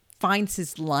or finds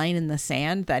his line in the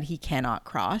sand that he cannot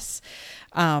cross.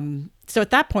 So at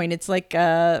that point, it's like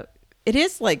it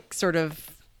is like sort of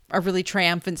a really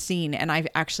triumphant scene, and I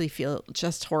actually feel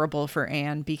just horrible for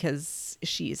Anne because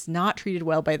she is not treated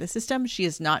well by the system. She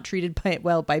is not treated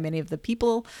well by many of the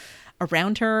people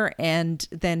around her, and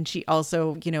then she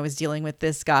also, is dealing with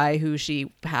this guy who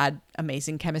she had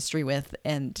amazing chemistry with,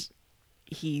 and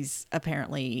he's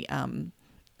apparently,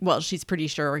 well, she's pretty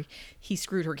sure he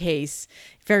screwed her case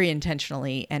very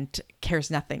intentionally and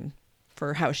cares nothing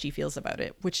for how she feels about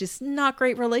it, which is not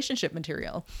great relationship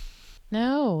material.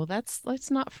 No, that's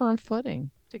not firm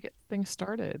footing to get things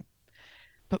started.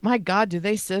 But my God, do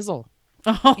they sizzle?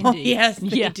 Oh, Indeed. yes,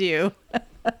 they Yeah. do.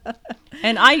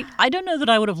 And I don't know that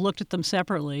I would have looked at them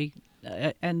separately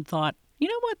and thought, you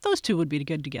know what, those two would be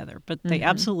good together, but they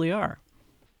absolutely are.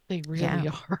 They Yeah. really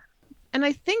are. And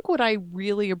I think what I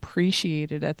really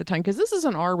appreciated at the time, because this is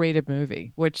an R-rated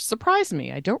movie, which surprised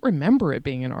me. I don't remember it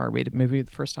being an R-rated movie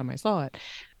the first time I saw it.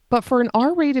 But for an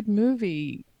R-rated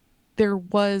movie, there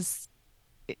was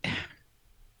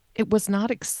it was not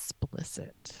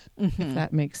explicit, if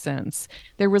that makes sense.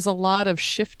 There was a lot of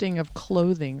shifting of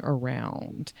clothing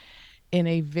around in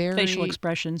a Facial very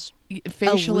expressions.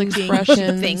 facial Alluding to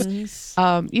expressions. things.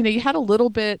 You had a little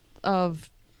bit of,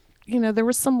 there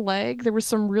was some leg, there was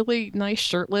some really nice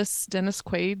shirtless Dennis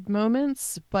Quaid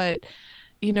moments, but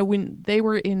when they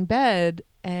were in bed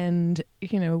and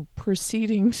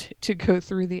proceeding to go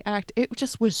through the act, it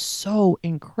just was so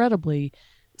incredibly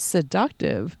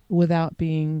seductive without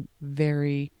being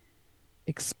very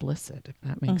explicit, if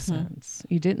that makes sense.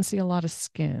 You didn't see a lot of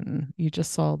skin. You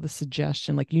just saw the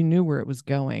suggestion, like you knew where it was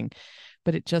going.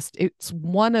 But it's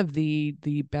one of the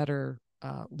better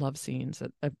love scenes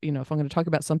that, if I'm going to talk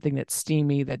about something that's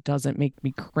steamy, that doesn't make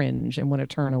me cringe and want to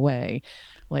turn away,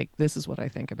 like this is what I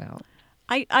think about.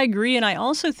 I agree, and I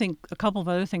also think a couple of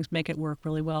other things make it work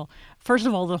really well. First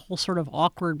of all, the whole sort of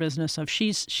awkward business of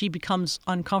she becomes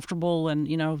uncomfortable, and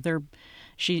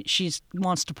she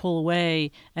wants to pull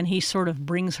away, and he sort of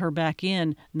brings her back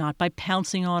in, not by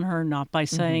pouncing on her, not by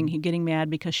saying getting mad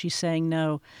because she's saying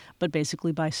no, but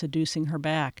basically by seducing her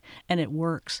back, and it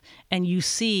works. And you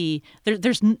see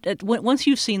once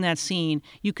you've seen that scene,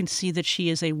 you can see that she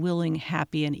is a willing,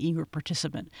 happy, and eager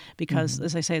participant because,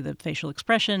 as I say, the facial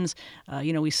expressions,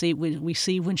 we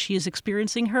see when she is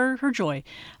experiencing her joy,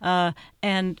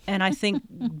 and I think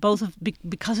both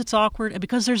because it's awkward and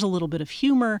because there's a little bit of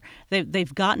humor,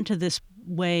 they've gotten to this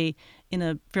way in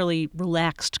a fairly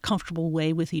relaxed, comfortable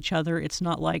way with each other. It's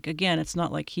not like, again, it's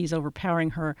not like he's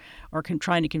overpowering her or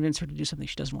trying to convince her to do something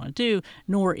she doesn't want to do,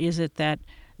 nor is it that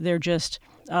they're just,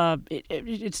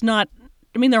 it's not,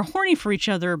 I mean, they're horny for each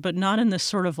other, but not in this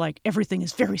sort of like everything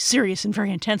is very serious and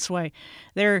very intense way.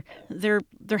 They're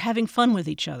having fun with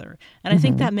each other, and I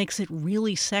think that makes it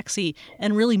really sexy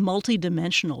and really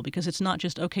multi-dimensional, because it's not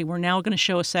just, okay, we're now going to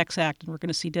show a sex act and we're going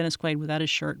to see Dennis Quaid without his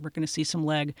shirt, we're going to see some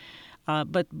leg,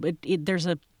 but there's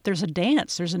a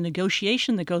dance, there's a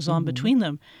negotiation that goes on between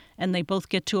them, and they both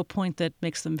get to a point that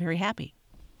makes them very happy.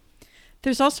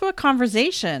 There's also a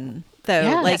conversation, though.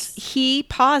 Yes. Like, he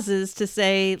pauses to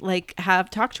say, like,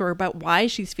 talk to her about why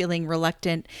she's feeling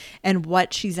reluctant and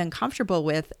what she's uncomfortable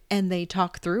with, and they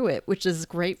talk through it, which is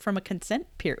great from a consent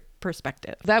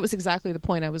perspective. That was exactly the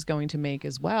point I was going to make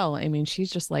as well. I mean, she's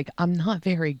just like, I'm not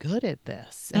very good at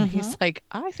this. And he's like,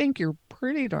 I think you're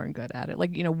pretty darn good at it.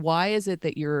 Like, why is it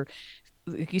that you're,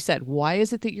 like you said, why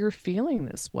is it that you're feeling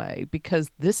this way?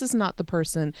 Because this is not the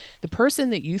person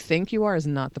that you think you are is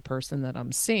not the person that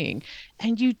I'm seeing.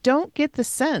 And you don't get the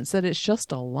sense that it's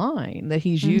just a line that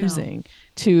he's using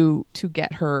to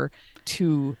get her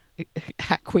to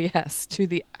acquiesce to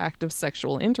the act of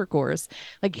sexual intercourse.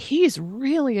 Like, he's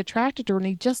really attracted to her, and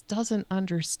he just doesn't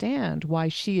understand why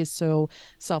she is so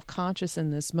self-conscious in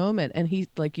this moment. And he,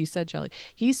 like you said, Shelley,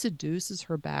 he seduces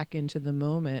her back into the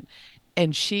moment,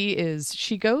 and she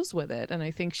goes with it. And I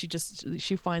think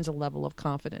she finds a level of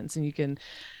confidence, and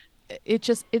it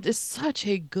is such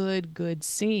a good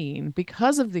scene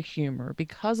because of the humor,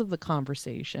 because of the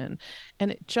conversation. And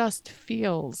it just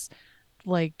feels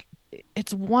like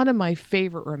it's one of my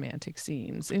favorite romantic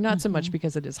scenes, and not so much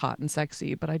because it is hot and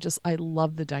sexy, but I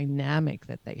love the dynamic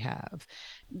that they have.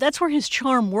 That's where his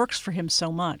charm works for him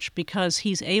so much, because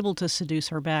he's able to seduce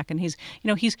her back, and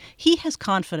he has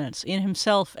confidence in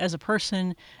himself as a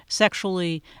person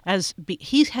sexually,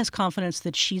 he has confidence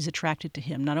that she's attracted to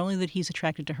him, not only that he's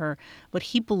attracted to her, but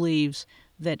he believes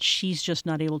that she's just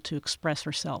not able to express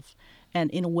herself, and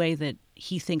in a way that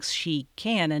he thinks she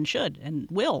can and should and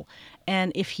will,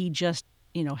 and if he just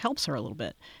helps her a little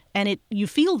bit, and you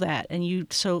feel that, and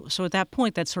so at that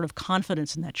point, that sort of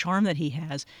confidence and that charm that he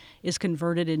has is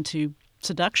converted into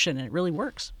seduction, and it really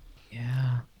works.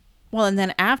 Yeah. Well, and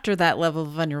then after that level of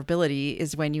vulnerability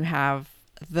is when you have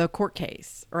the court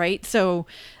case, right? So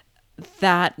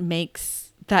that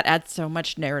adds so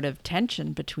much narrative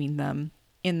tension between them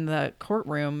in the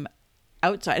courtroom,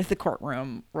 outside of the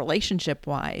courtroom, relationship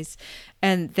wise.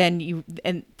 And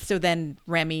so then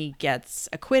Remy gets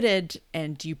acquitted,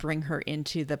 and you bring her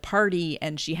into the party,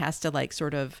 and she has to like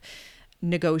sort of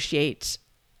negotiate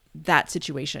that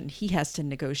situation. He has to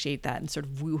negotiate that and sort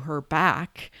of woo her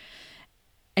back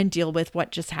and deal with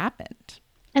what just happened.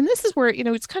 And this is where,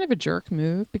 it's kind of a jerk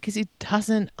move, because he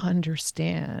doesn't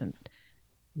understand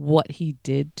what he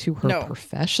did to her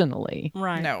professionally.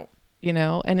 Right. No.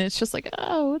 And it's just like,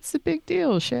 oh, what's the big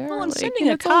deal, Cher? Well, and like, sending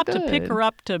a it's all cop to pick good. her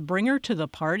up to bring her to the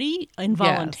party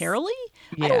involuntarily,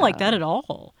 Yes. I don't like Yeah. that at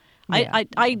all. Yeah.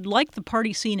 I like the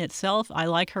party scene itself. I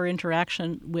like her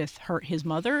interaction with his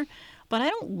mother, but I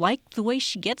don't like the way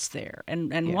she gets there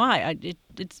and why.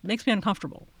 It makes me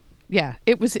uncomfortable. Yeah,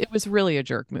 it was really a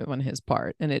jerk move on his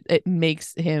part, and it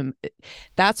makes him.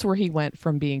 That's where he went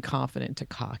from being confident to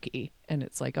cocky, and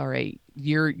it's like, all right,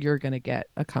 you're gonna get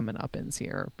a comeuppance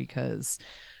here, because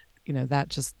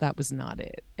that was not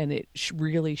it, and it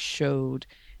really showed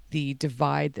the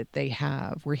divide that they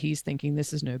have, where he's thinking,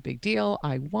 this is no big deal,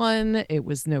 I won, it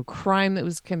was no crime that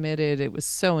was committed, it was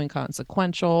so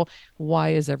inconsequential,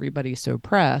 why is everybody so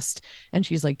pressed? And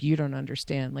she's like, you don't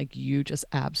understand, like, you just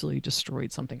absolutely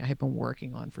destroyed something I have been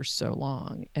working on for so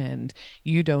long, and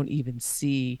you don't even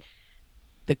see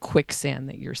the quicksand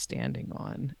that you're standing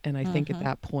on. And I think at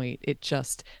that point,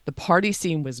 the party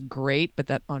scene was great, but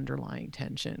that underlying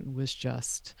tension was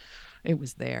it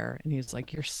was there. And he was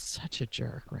like, you're such a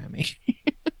jerk, Remy.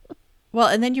 Well,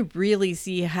 and then you really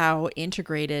see how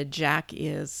integrated Jack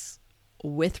is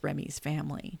with Remy's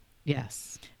family.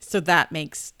 Yes. So that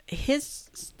makes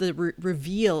the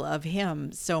reveal of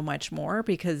him so much more,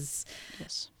 because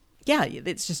Yes. yeah,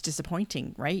 it's just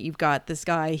disappointing, right? You've got this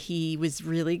guy, he was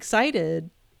really excited,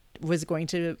 was going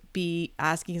to be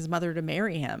asking his mother to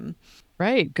marry him.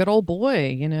 Right. Good old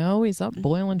boy, he's up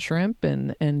boiling shrimp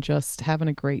and just having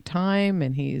a great time.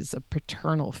 And he's a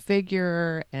paternal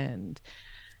figure. And,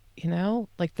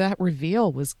 like, that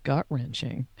reveal was gut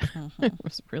wrenching. It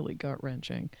was really gut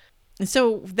wrenching. And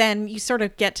so then you sort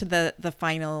of get to the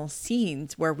final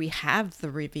scenes where we have the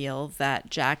reveal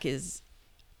that Jack is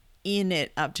in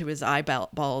it up to his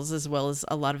eyeballs, as well as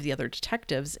a lot of the other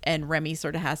detectives, and Remy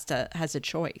sort of has a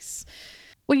choice.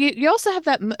 Well, you also have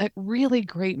that really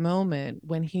great moment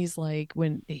when he's like,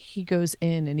 when he goes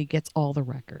in and he gets all the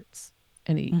records,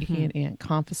 and he Mm-hmm. and Aunt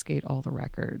confiscate all the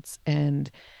records. And,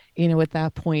 at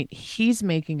that point, he's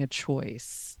making a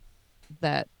choice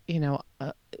that,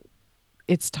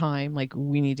 it's time. Like,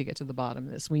 we need to get to the bottom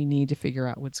of this. We need to figure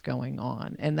out what's going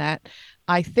on. And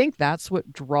I think that's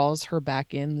what draws her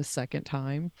back in the second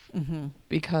time, Mm-hmm.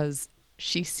 because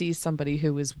she sees somebody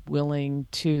who is willing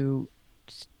to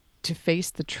face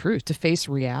the truth, to face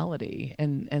reality,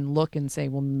 and look and say,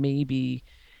 well, maybe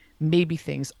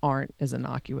things aren't as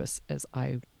innocuous as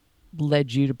I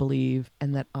led you to believe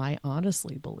and that I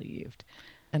honestly believed.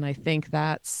 And I think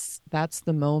that's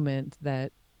the moment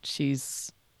that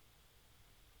she's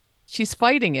she's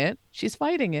fighting it. She's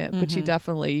fighting it, but she Mm-hmm.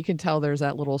 definitely, you can tell there's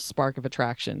that little spark of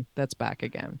attraction that's back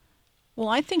again. Well,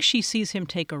 I think she sees him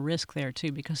take a risk there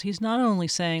too, because he's not only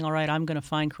saying, "All right, I'm going to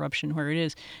find corruption where it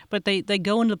is," but they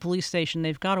go into the police station.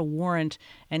 They've got a warrant,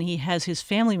 and he has his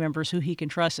family members who he can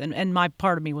trust. And my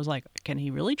part of me was like, "Can he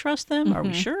really trust them? Are we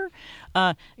Mm-hmm. sure?"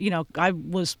 I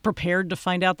was prepared to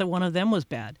find out that one of them was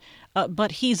bad,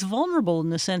 but he's vulnerable in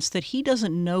the sense that he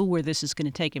doesn't know where this is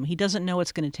going to take him. He doesn't know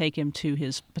it's going to take him to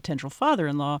his potential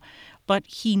father-in-law, but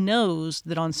he knows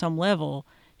that on some level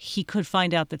he could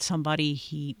find out that somebody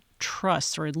he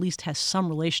trusts or at least has some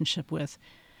relationship with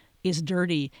is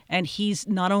dirty. And he's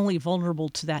not only vulnerable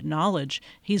to that knowledge,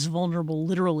 he's vulnerable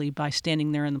literally by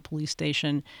standing there in the police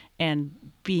station and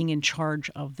being in charge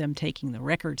of them taking the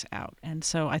records out. And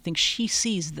so I think she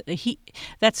sees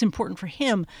that's important for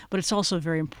him, but it's also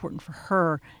very important for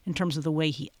her in terms of the way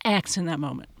he acts in that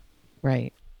moment.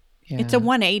 Right. It's a Yeah.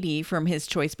 180 from his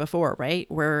choice before, right?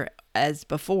 Whereas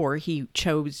before he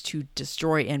chose to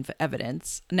destroy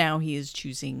evidence, now he is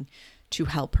choosing to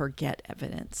help her get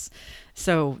evidence.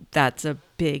 So that's a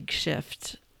big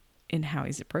shift in how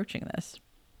he's approaching this.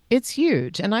 It's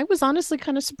huge. And I was honestly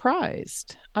kind of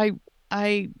surprised. I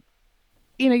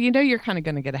you're kind of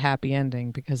going to get a happy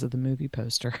ending because of the movie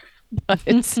poster.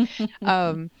 But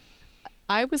um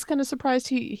I was kind of surprised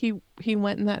he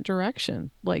went in that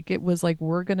direction. Like, it was like,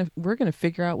 we're gonna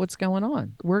figure out what's going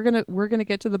on. We're gonna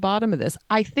get to the bottom of this.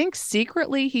 I think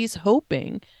secretly he's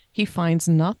hoping he finds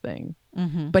nothing,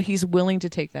 Mm-hmm. but he's willing to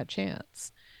take that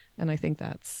chance. And I think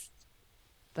that's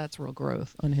real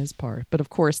growth on his part. But of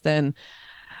course, then,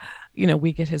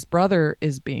 we get his brother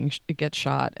is being gets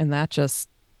shot, and that just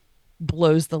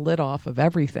blows the lid off of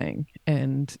everything.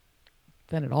 And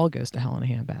then it all goes to hell in a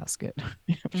handbasket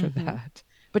after Mm-hmm. that.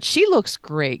 But she looks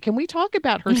great. Can we talk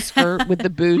about her skirt with the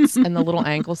boots and the little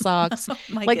ankle socks? Oh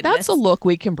my Like, that's a goodness. look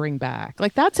we can bring back.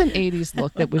 Like, that's an 80s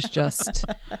look that was just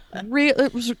real.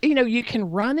 It was, you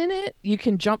can run in it, you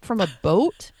can jump from a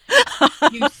boat,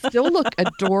 you still look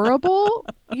adorable.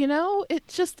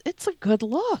 It's a good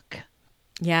look.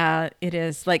 Yeah, it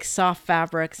is like soft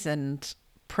fabrics and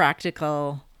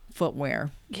practical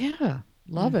footwear. Yeah,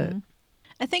 love it. Mm-hmm.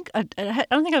 I think I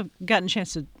don't think I've gotten a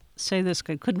chance to say this.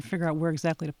 'Cause I couldn't figure out where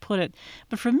exactly to put it.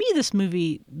 But for me, this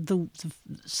movie, the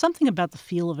something about the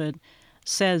feel of it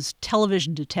says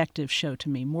television detective show to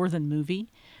me more than movie.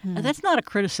 And that's not a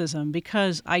criticism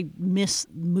because I miss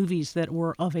movies that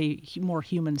were of a more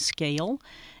human scale.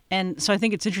 And so I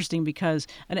think it's interesting because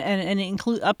and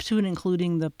include up to and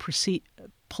including the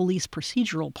police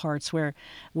procedural parts where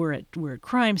we're at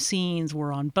crime scenes,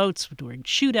 we're on boats, we're doing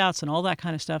shootouts and all that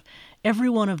kind of stuff. Every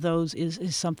one of those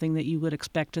is something that you would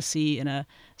expect to see in a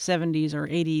 70s or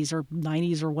 80s or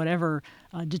 90s or whatever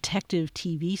detective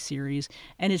TV series.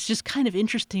 And it's just kind of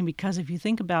interesting because if you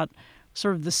think about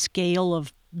sort of the scale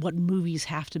of what movies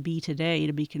have to be today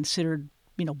to be considered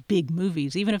big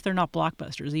movies, even if they're not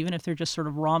blockbusters, even if they're just sort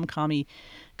of rom-commy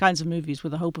kinds of movies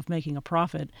with the hope of making a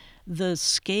profit, the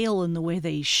scale and the way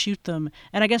they shoot them.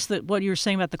 And I guess that what you were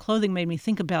saying about the clothing made me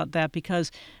think about that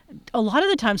because a lot of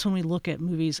the times when we look at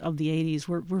movies of the 80s,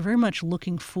 we're very much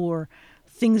looking for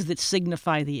things that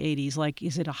signify the 80s. Like,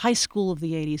 is it a high school of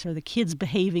the 80s? Are the kids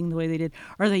behaving the way they did?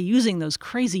 Are they using those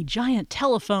crazy giant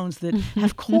telephones that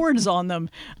have cords on them?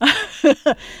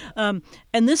 And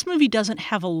this movie doesn't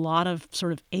have a lot of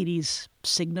sort of 80s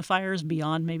signifiers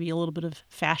beyond maybe a little bit of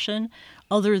fashion,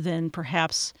 other than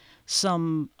perhaps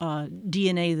some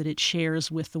DNA that it shares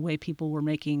with the way people were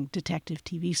making detective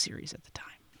TV series at the time.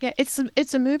 Yeah,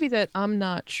 it's a movie that I'm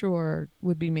not sure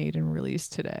would be made and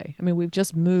released today. I mean, we've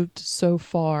just moved so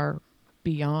far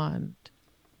beyond,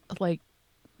 like,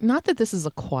 not that this is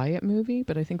a quiet movie,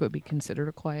 but I think it would be considered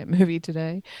a quiet movie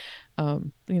today.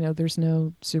 There's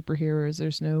no superheroes,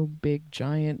 there's no big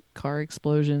giant car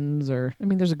explosions, or I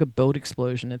mean, there's a good boat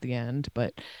explosion at the end,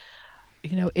 but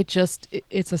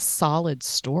it's a solid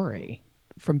story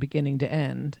from beginning to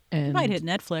end. It And might hit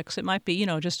Netflix. It might be,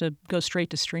 just to go straight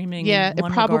to streaming yeah, in it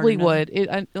one regard or probably another.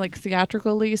 would. Like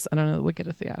theatrical release, I don't know, it would get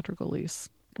a theatrical release.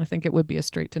 I think it would be a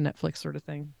straight to Netflix sort of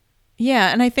thing.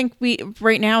 Yeah, and I think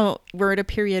right now we're at a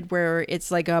period where it's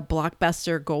like a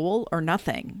blockbuster goal or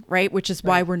nothing, right? Which is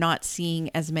why Right. we're not seeing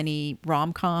as many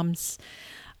rom-coms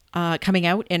coming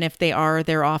out, and if they are,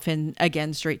 they're often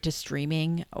again straight to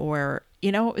streaming, or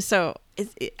so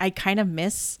I kind of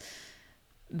miss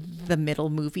the middle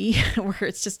movie where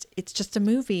it's just a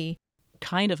movie.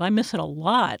 Kind of. I miss it a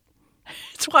lot.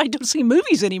 It's why I don't see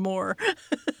movies anymore.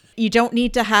 You don't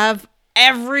need to have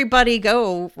everybody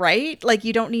go, right? Like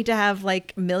you don't need to have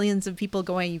like millions of people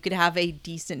going. You could have a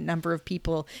decent number of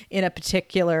people in a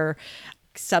particular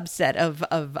subset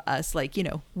of us, like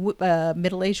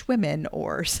middle-aged women,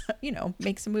 or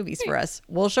make some movies for us.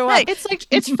 We'll show up. It's like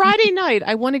it's Friday night.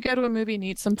 I want to go to a movie and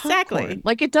eat some popcorn. Exactly.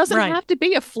 Like it doesn't Right. have to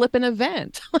be a flippin'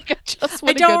 event. Like I just I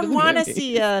want to go to don't the want to movie.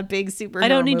 see a big superhero I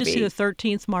don't need movie. to see the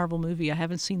 13th Marvel movie. I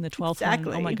haven't seen the 12th one. Oh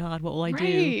Exactly. my God, what will I do?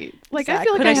 Right. Like I Exactly.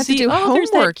 feel like Could I I have see? to do Oh, there's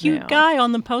that homework cute now. guy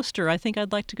on the poster. I think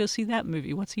I'd like to go see that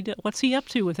movie. What's he up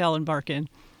to with Ellen Barkin?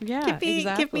 Yeah, Give me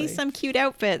exactly. some cute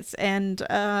outfits and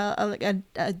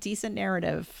a decent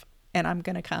narrative, and I'm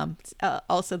gonna come.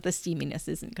 Also, the steaminess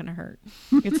isn't gonna hurt.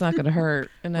 It's not going to hurt.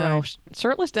 And no, Right.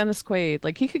 shirtless Dennis Quaid,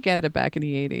 like he could get it back in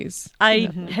the 80s. I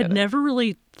Definitely had get it. never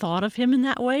really thought of him in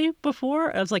that way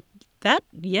before. I was like, that,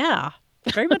 yeah,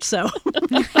 very much so.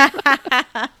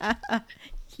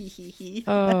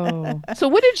 Oh, so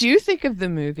what did you think of the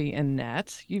movie,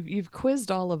 Annette? You've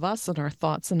quizzed all of us on our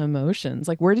thoughts and emotions.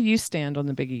 Like, where do you stand on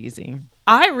the Big Easy?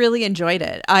 I really enjoyed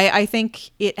it. I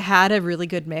think it had a really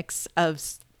good mix of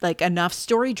like enough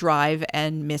story drive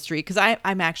and mystery, because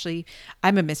I'm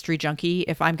a mystery junkie.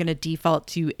 If I'm going to default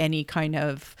to any kind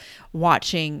of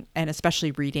watching and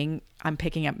especially reading, I'm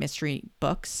picking up mystery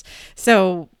books.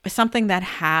 So something that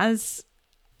has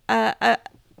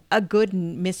a good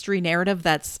mystery narrative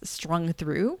that's strung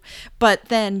through, but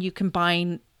then you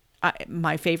combine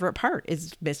my favorite part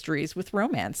is mysteries with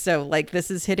romance. So like this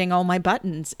is hitting all my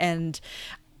buttons, and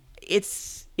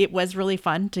it was really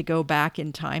fun to go back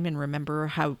in time and remember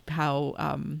how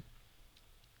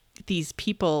these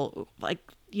people, like,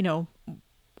 you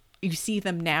see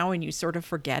them now and you sort of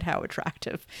forget how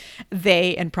attractive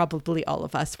they and probably all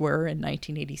of us were in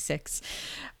 1986.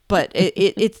 But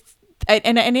it's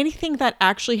and anything that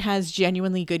actually has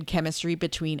genuinely good chemistry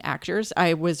between actors.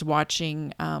 I was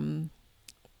watching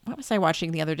what was I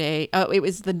watching the other day? Oh, it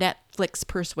was the Netflix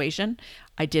Persuasion.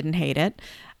 I didn't hate it.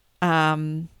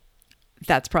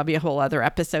 That's probably a whole other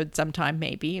episode sometime,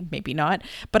 maybe not.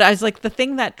 But I was like, the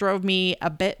thing that drove me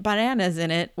a bit bananas in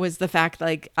it was the fact,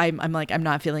 like, I'm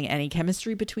not feeling any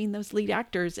chemistry between those lead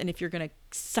actors. And if you're going to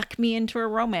suck me into a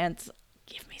romance,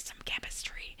 give me some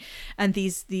chemistry. And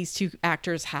these two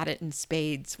actors had it in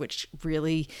spades, which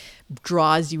really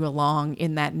draws you along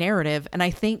in that narrative. And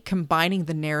I think combining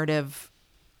the narrative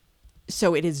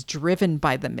so it is driven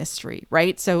by the mystery,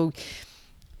 right? So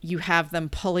you have them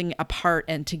pulling apart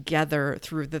and together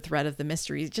through the thread of the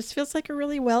mystery. It just feels like a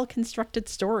really well constructed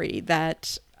story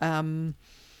that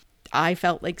I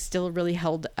felt like still really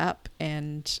held up,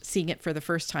 and seeing it for the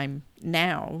first time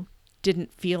now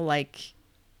didn't feel like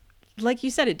you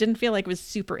said, it didn't feel like it was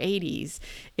super 80s.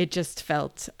 It just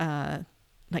felt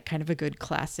like kind of a good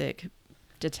classic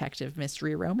detective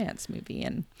mystery romance movie,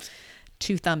 and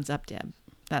 2 thumbs up, Deb.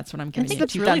 That's what I'm I giving think you.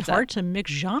 it's 2 really thumbs up. hard to mix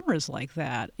genres like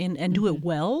that and do it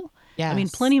well. I mean,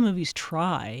 Yes. plenty of movies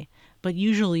try, but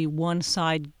usually one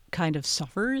side kind of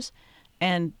suffers.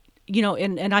 And,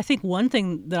 and I think one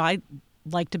thing that I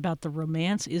liked about the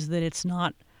romance is that it's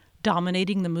not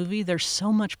dominating the movie. There's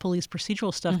so much police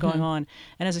procedural stuff going on.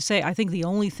 And as I say, I think the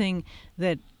only thing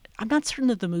that I'm not certain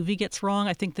that the movie gets wrong.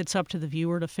 I think that's up to the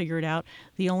viewer to figure it out.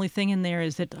 The only thing in there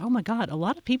is that, oh my God, a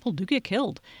lot of people do get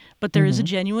killed. But there is a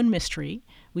genuine mystery.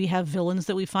 We have villains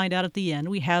that we find out at the end.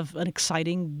 We have an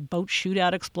exciting boat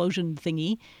shootout explosion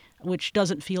thingy, which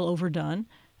doesn't feel overdone.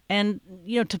 And,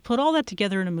 to put all that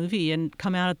together in a movie and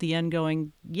come out at the end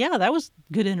going, yeah, that was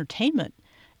good entertainment,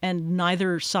 and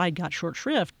neither side got short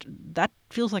shrift, that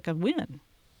feels like a win.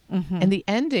 And the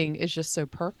ending is just so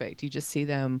perfect. You just see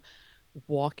them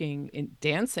walking and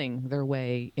dancing their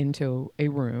way into a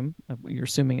room. You're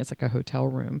assuming it's like a hotel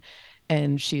room,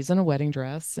 and she's in a wedding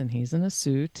dress and he's in a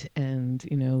suit, and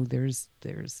there's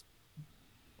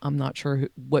I'm not sure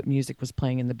what music was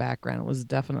playing in the background. It was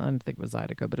definitely, I don't think it was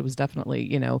Zydeco, but it was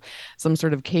definitely, some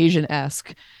sort of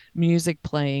Cajun-esque music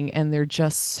playing, and they're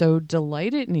just so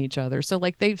delighted in each other. So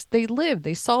like they lived,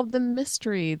 they solved the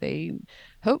mystery, they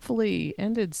hopefully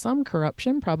ended some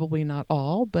corruption, probably not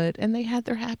all, and they had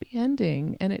their happy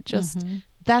ending, and it just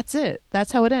That's it.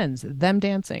 That's how it ends. Them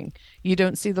dancing. You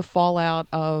don't see the fallout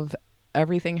of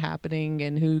everything happening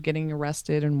and who getting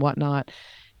arrested and whatnot.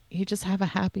 You just have a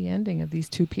happy ending of these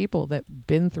two people that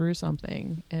been through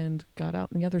something and got out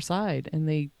on the other side, and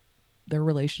their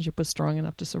relationship was strong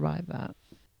enough to survive that.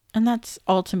 And that's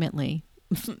ultimately,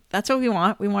 that's what we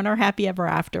want. We want our happy ever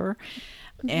after.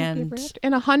 And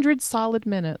in 100 solid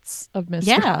minutes of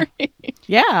mystery. yeah,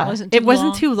 yeah, it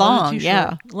wasn't too long.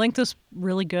 Yeah, length is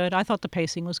really good. I thought the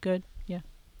pacing was good. Yeah,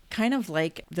 kind of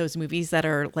like those movies that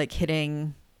are like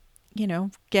hitting,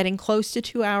 getting close to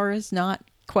 2 hours, not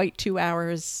quite 2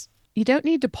 hours. You don't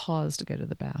need to pause to go to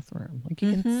the bathroom. Like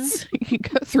you can you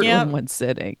can go through in one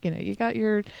sitting. You got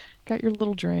your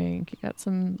little drink, you got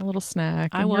a little snack.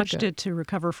 I watched it to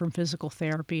recover from physical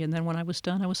therapy, and then when I was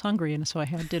done, I was hungry, and so I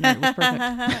had dinner. It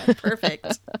was perfect.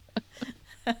 Perfect.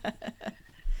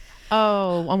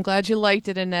 Oh, I'm glad you liked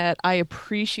it, Annette. I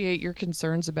appreciate your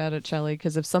concerns about it, Shelley,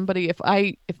 because if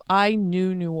I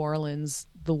knew New Orleans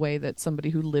the way that somebody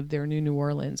who lived there knew New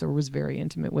Orleans or was very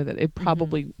intimate with it, it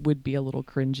probably would be a little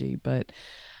cringy, but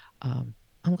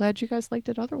I'm glad you guys liked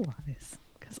it otherwise,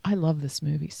 because I love this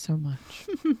movie so much.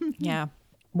 Yeah.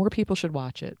 More people should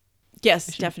watch it.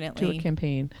 Yes, definitely. Do a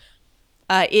campaign.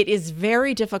 It is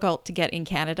very difficult to get in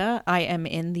Canada. I am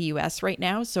in the US right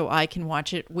now, so I can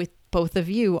watch it with both of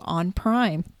you on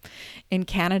Prime. In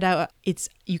Canada,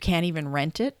 you can't even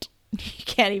rent it. You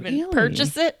can't even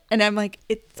purchase it. And I'm like,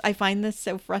 I find this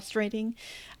so frustrating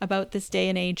about this day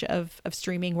and age of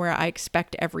streaming, where I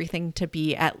expect everything to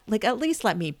be at least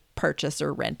let me purchase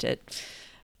or rent it.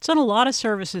 It's on a lot of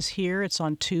services here. It's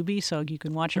on Tubi, so you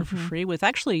can watch it for free.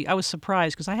 I was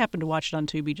surprised because I happened to watch it on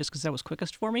Tubi just because that was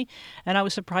quickest for me. And I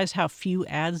was surprised how few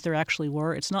ads there actually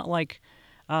were. It's not like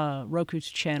Roku's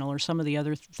channel or some of the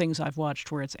other things I've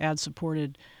watched where it's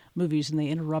ad-supported movies and they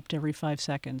interrupt every 5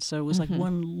 seconds. So it was like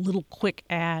one little quick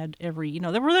ad every,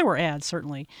 there were ads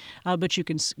certainly, but you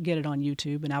can get it on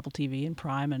YouTube and Apple TV and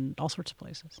Prime and all sorts of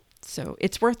places. So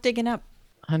it's worth digging up.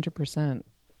 100%.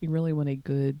 You really want a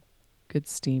good,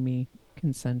 steamy,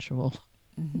 consensual.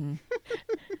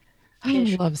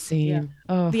 I love scene. Yeah.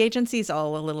 Oh. The agency's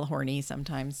all a little horny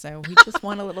sometimes, so we just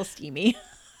want a little steamy.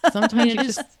 Sometimes it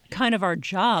is kind of our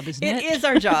job, isn't it? It is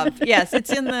our job. Yes,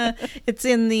 it's in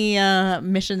the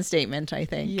mission statement, I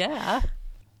think. Yeah.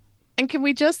 And can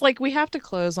we just we have to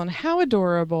close on how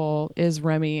adorable is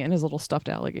Remy and his little stuffed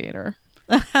alligator?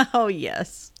 Oh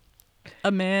yes, a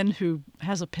man who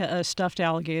has a stuffed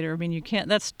alligator. I mean, you can't.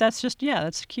 That's just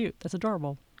that's cute. That's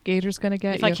adorable. Gator's gonna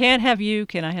get if you. I can't have you,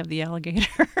 can I have the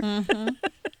alligator?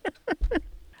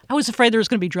 I was afraid there was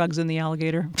going to be drugs in the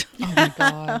alligator. Oh my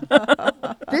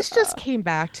God. This just came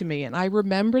back to me, and I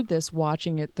remembered this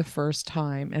watching it the first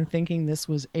time and thinking this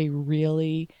was a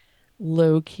really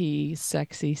low-key,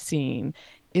 sexy scene,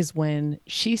 is when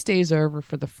she stays over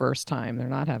for the first time. They're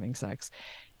not having sex.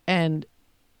 And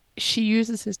she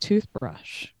uses his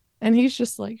toothbrush. And he's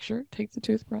just like, sure, take the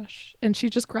toothbrush. And she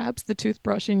just grabs the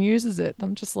toothbrush and uses it.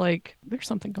 I'm just like, there's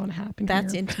something going to happen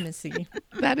That's here. intimacy.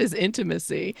 That is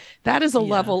intimacy. That is a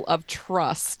level of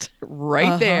trust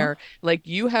right there. Like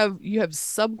you have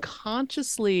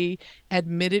subconsciously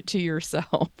admitted to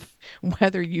yourself,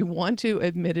 whether you want to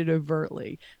admit it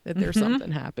overtly, that there's something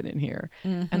happening here.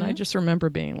 And I just remember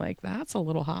being like, that's a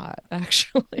little hot,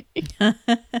 actually.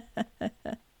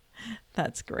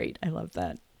 That's great. I love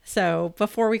that. So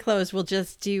before we close, we'll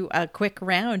just do a quick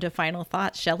round of final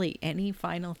thoughts. Shelley, any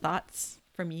final thoughts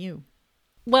from you?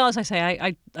 Well, as I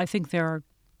say, I think there are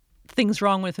things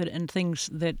wrong with it and things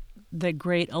that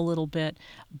grate a little bit,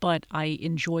 but I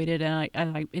enjoyed it, and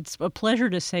I it's a pleasure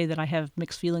to say that I have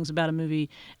mixed feelings about a movie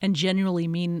and genuinely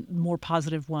mean more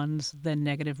positive ones than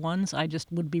negative ones. I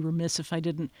just would be remiss if I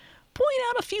didn't point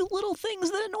out a few little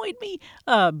things that annoyed me.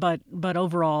 But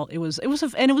overall, it was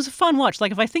a fun watch.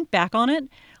 Like if I think back on it,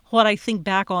 what I think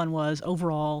back on was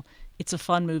overall, it's a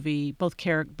fun movie. Both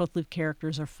lead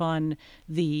characters are fun.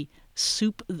 The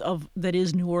soup that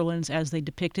is New Orleans as they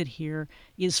depict it here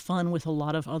is fun with a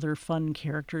lot of other fun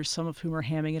characters, some of whom are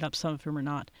hamming it up, some of whom are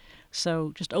not.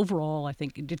 So just overall, I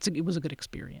think it was a good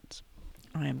experience.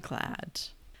 I am glad.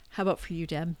 How about for you,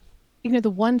 Deb? The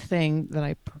one thing that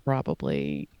I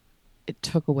probably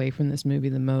took away from this movie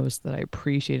the most, that I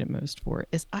appreciate it most for,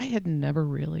 is I had never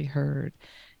really heard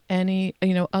any,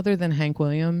 other than Hank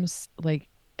Williams, like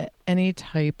any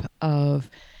type of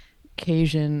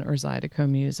Cajun or Zydeco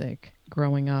music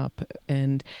growing up.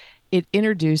 And it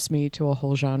introduced me to a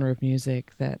whole genre of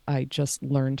music that I just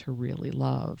learned to really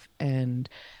love. And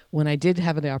when I did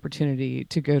have the opportunity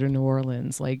to go to New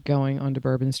Orleans, like going onto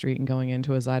Bourbon Street and going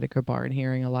into a Zydeco bar and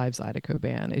hearing a live Zydeco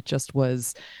band, it just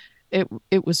was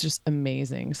it was just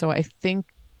amazing. So I think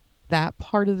that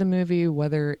part of the movie,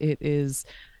 whether it is,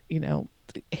 you know,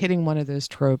 hitting one of those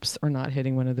tropes or not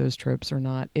hitting one of those tropes or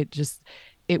not,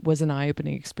 it was an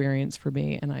eye-opening experience for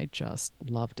me, and I just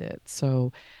loved it.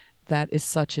 So that is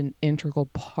such an integral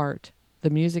part. The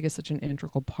music is such an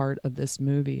integral part of this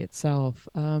movie itself.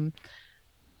 And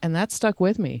that stuck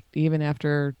with me even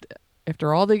after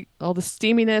all the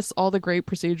steaminess, all the great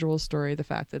procedural story, the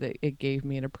fact that it gave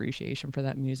me an appreciation for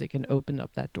that music and opened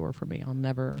up that door for me.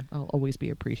 I'll always be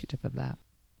appreciative of that.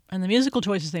 And the musical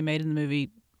choices they made in the movie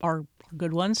are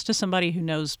good ones to somebody who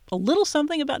knows a little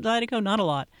something about Zydeco, not a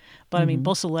lot. But I mean,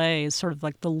 Beausoleil is sort of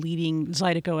like the leading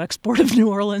Zydeco export of New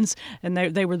Orleans, and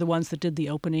they were the ones that did the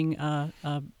opening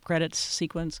credits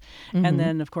sequence. And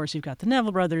then, of course, you've got the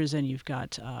Neville Brothers, and you've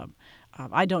got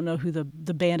I don't know who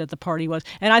the band at the party was.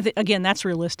 And I think, again, that's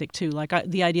realistic, too. Like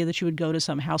the idea that you would go to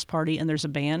some house party and there's a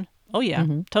band. Oh, yeah,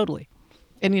 totally.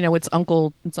 And it's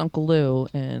Uncle Lou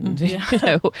and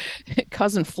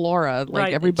Cousin Flora. Like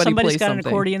right. everybody Somebody's plays got something.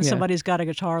 An accordion, Yeah. somebody's got a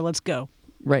guitar. Let's go.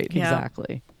 Right, Yeah.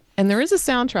 exactly. And there is a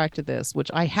soundtrack to this, which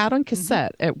I had on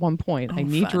cassette at one point. I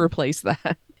need to replace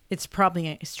that. It's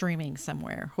probably streaming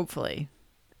somewhere, hopefully.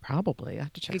 Probably. I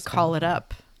have to check. You could call it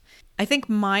up. I think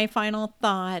my final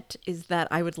thought is that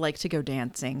I would like to go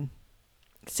dancing.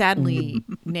 Sadly,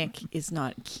 Nick is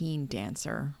not a keen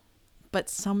dancer, but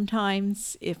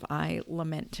sometimes if I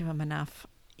lament to him enough,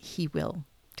 he will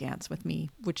dance with me,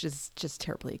 which is just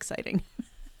terribly exciting.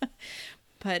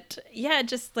 But yeah,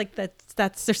 just like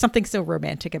that's there's something so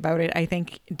romantic about it. I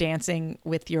think dancing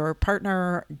with your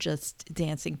partner, just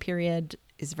dancing period,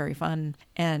 is very fun.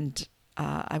 And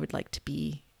I would like to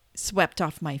be swept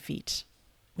off my feet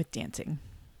with dancing.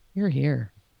 You're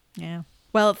here. Yeah.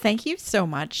 Well, thank you so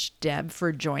much, Deb,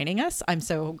 for joining us. I'm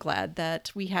so glad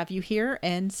that we have you here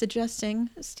and suggesting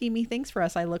steamy things for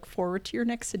us. I look forward to your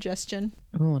next suggestion.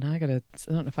 Oh, now I don't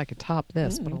know if I could top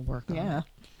this, but I'll work on it. Yeah.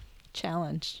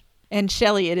 Challenge. And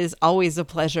Shelley, it is always a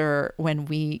pleasure when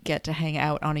we get to hang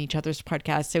out on each other's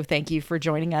podcast. So thank you for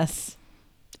joining us.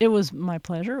 It was my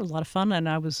pleasure. It was a lot of fun, and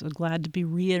I was glad to be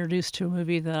reintroduced to a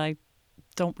movie that I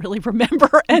don't really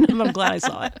remember, and I'm glad I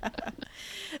saw it.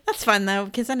 That's fun, though,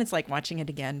 because then it's like watching it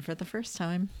again for the first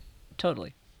time.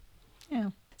 Totally. Yeah.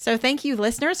 So thank you,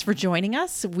 listeners, for joining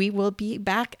us. We will be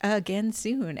back again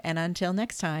soon. And until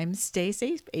next time, stay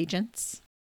safe, agents.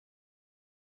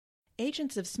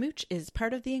 Agents of Smooch is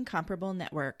part of the Incomparable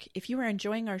Network. If you are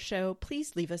enjoying our show,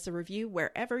 please leave us a review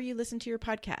wherever you listen to your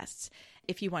podcasts.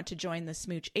 If you want to join the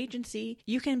Smooch Agency,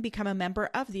 you can become a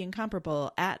member of The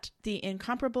Incomparable at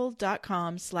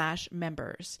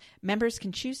theincomparable.com/members. Members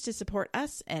can choose to support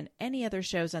us and any other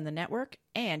shows on the network,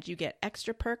 and you get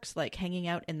extra perks like hanging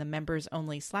out in the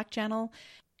members-only Slack channel,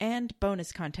 and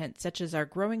bonus content such as our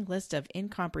growing list of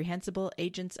incomprehensible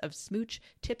Agents of Smooch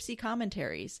tipsy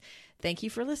commentaries. Thank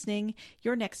you for listening.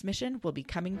 Your next mission will be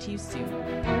coming to you soon.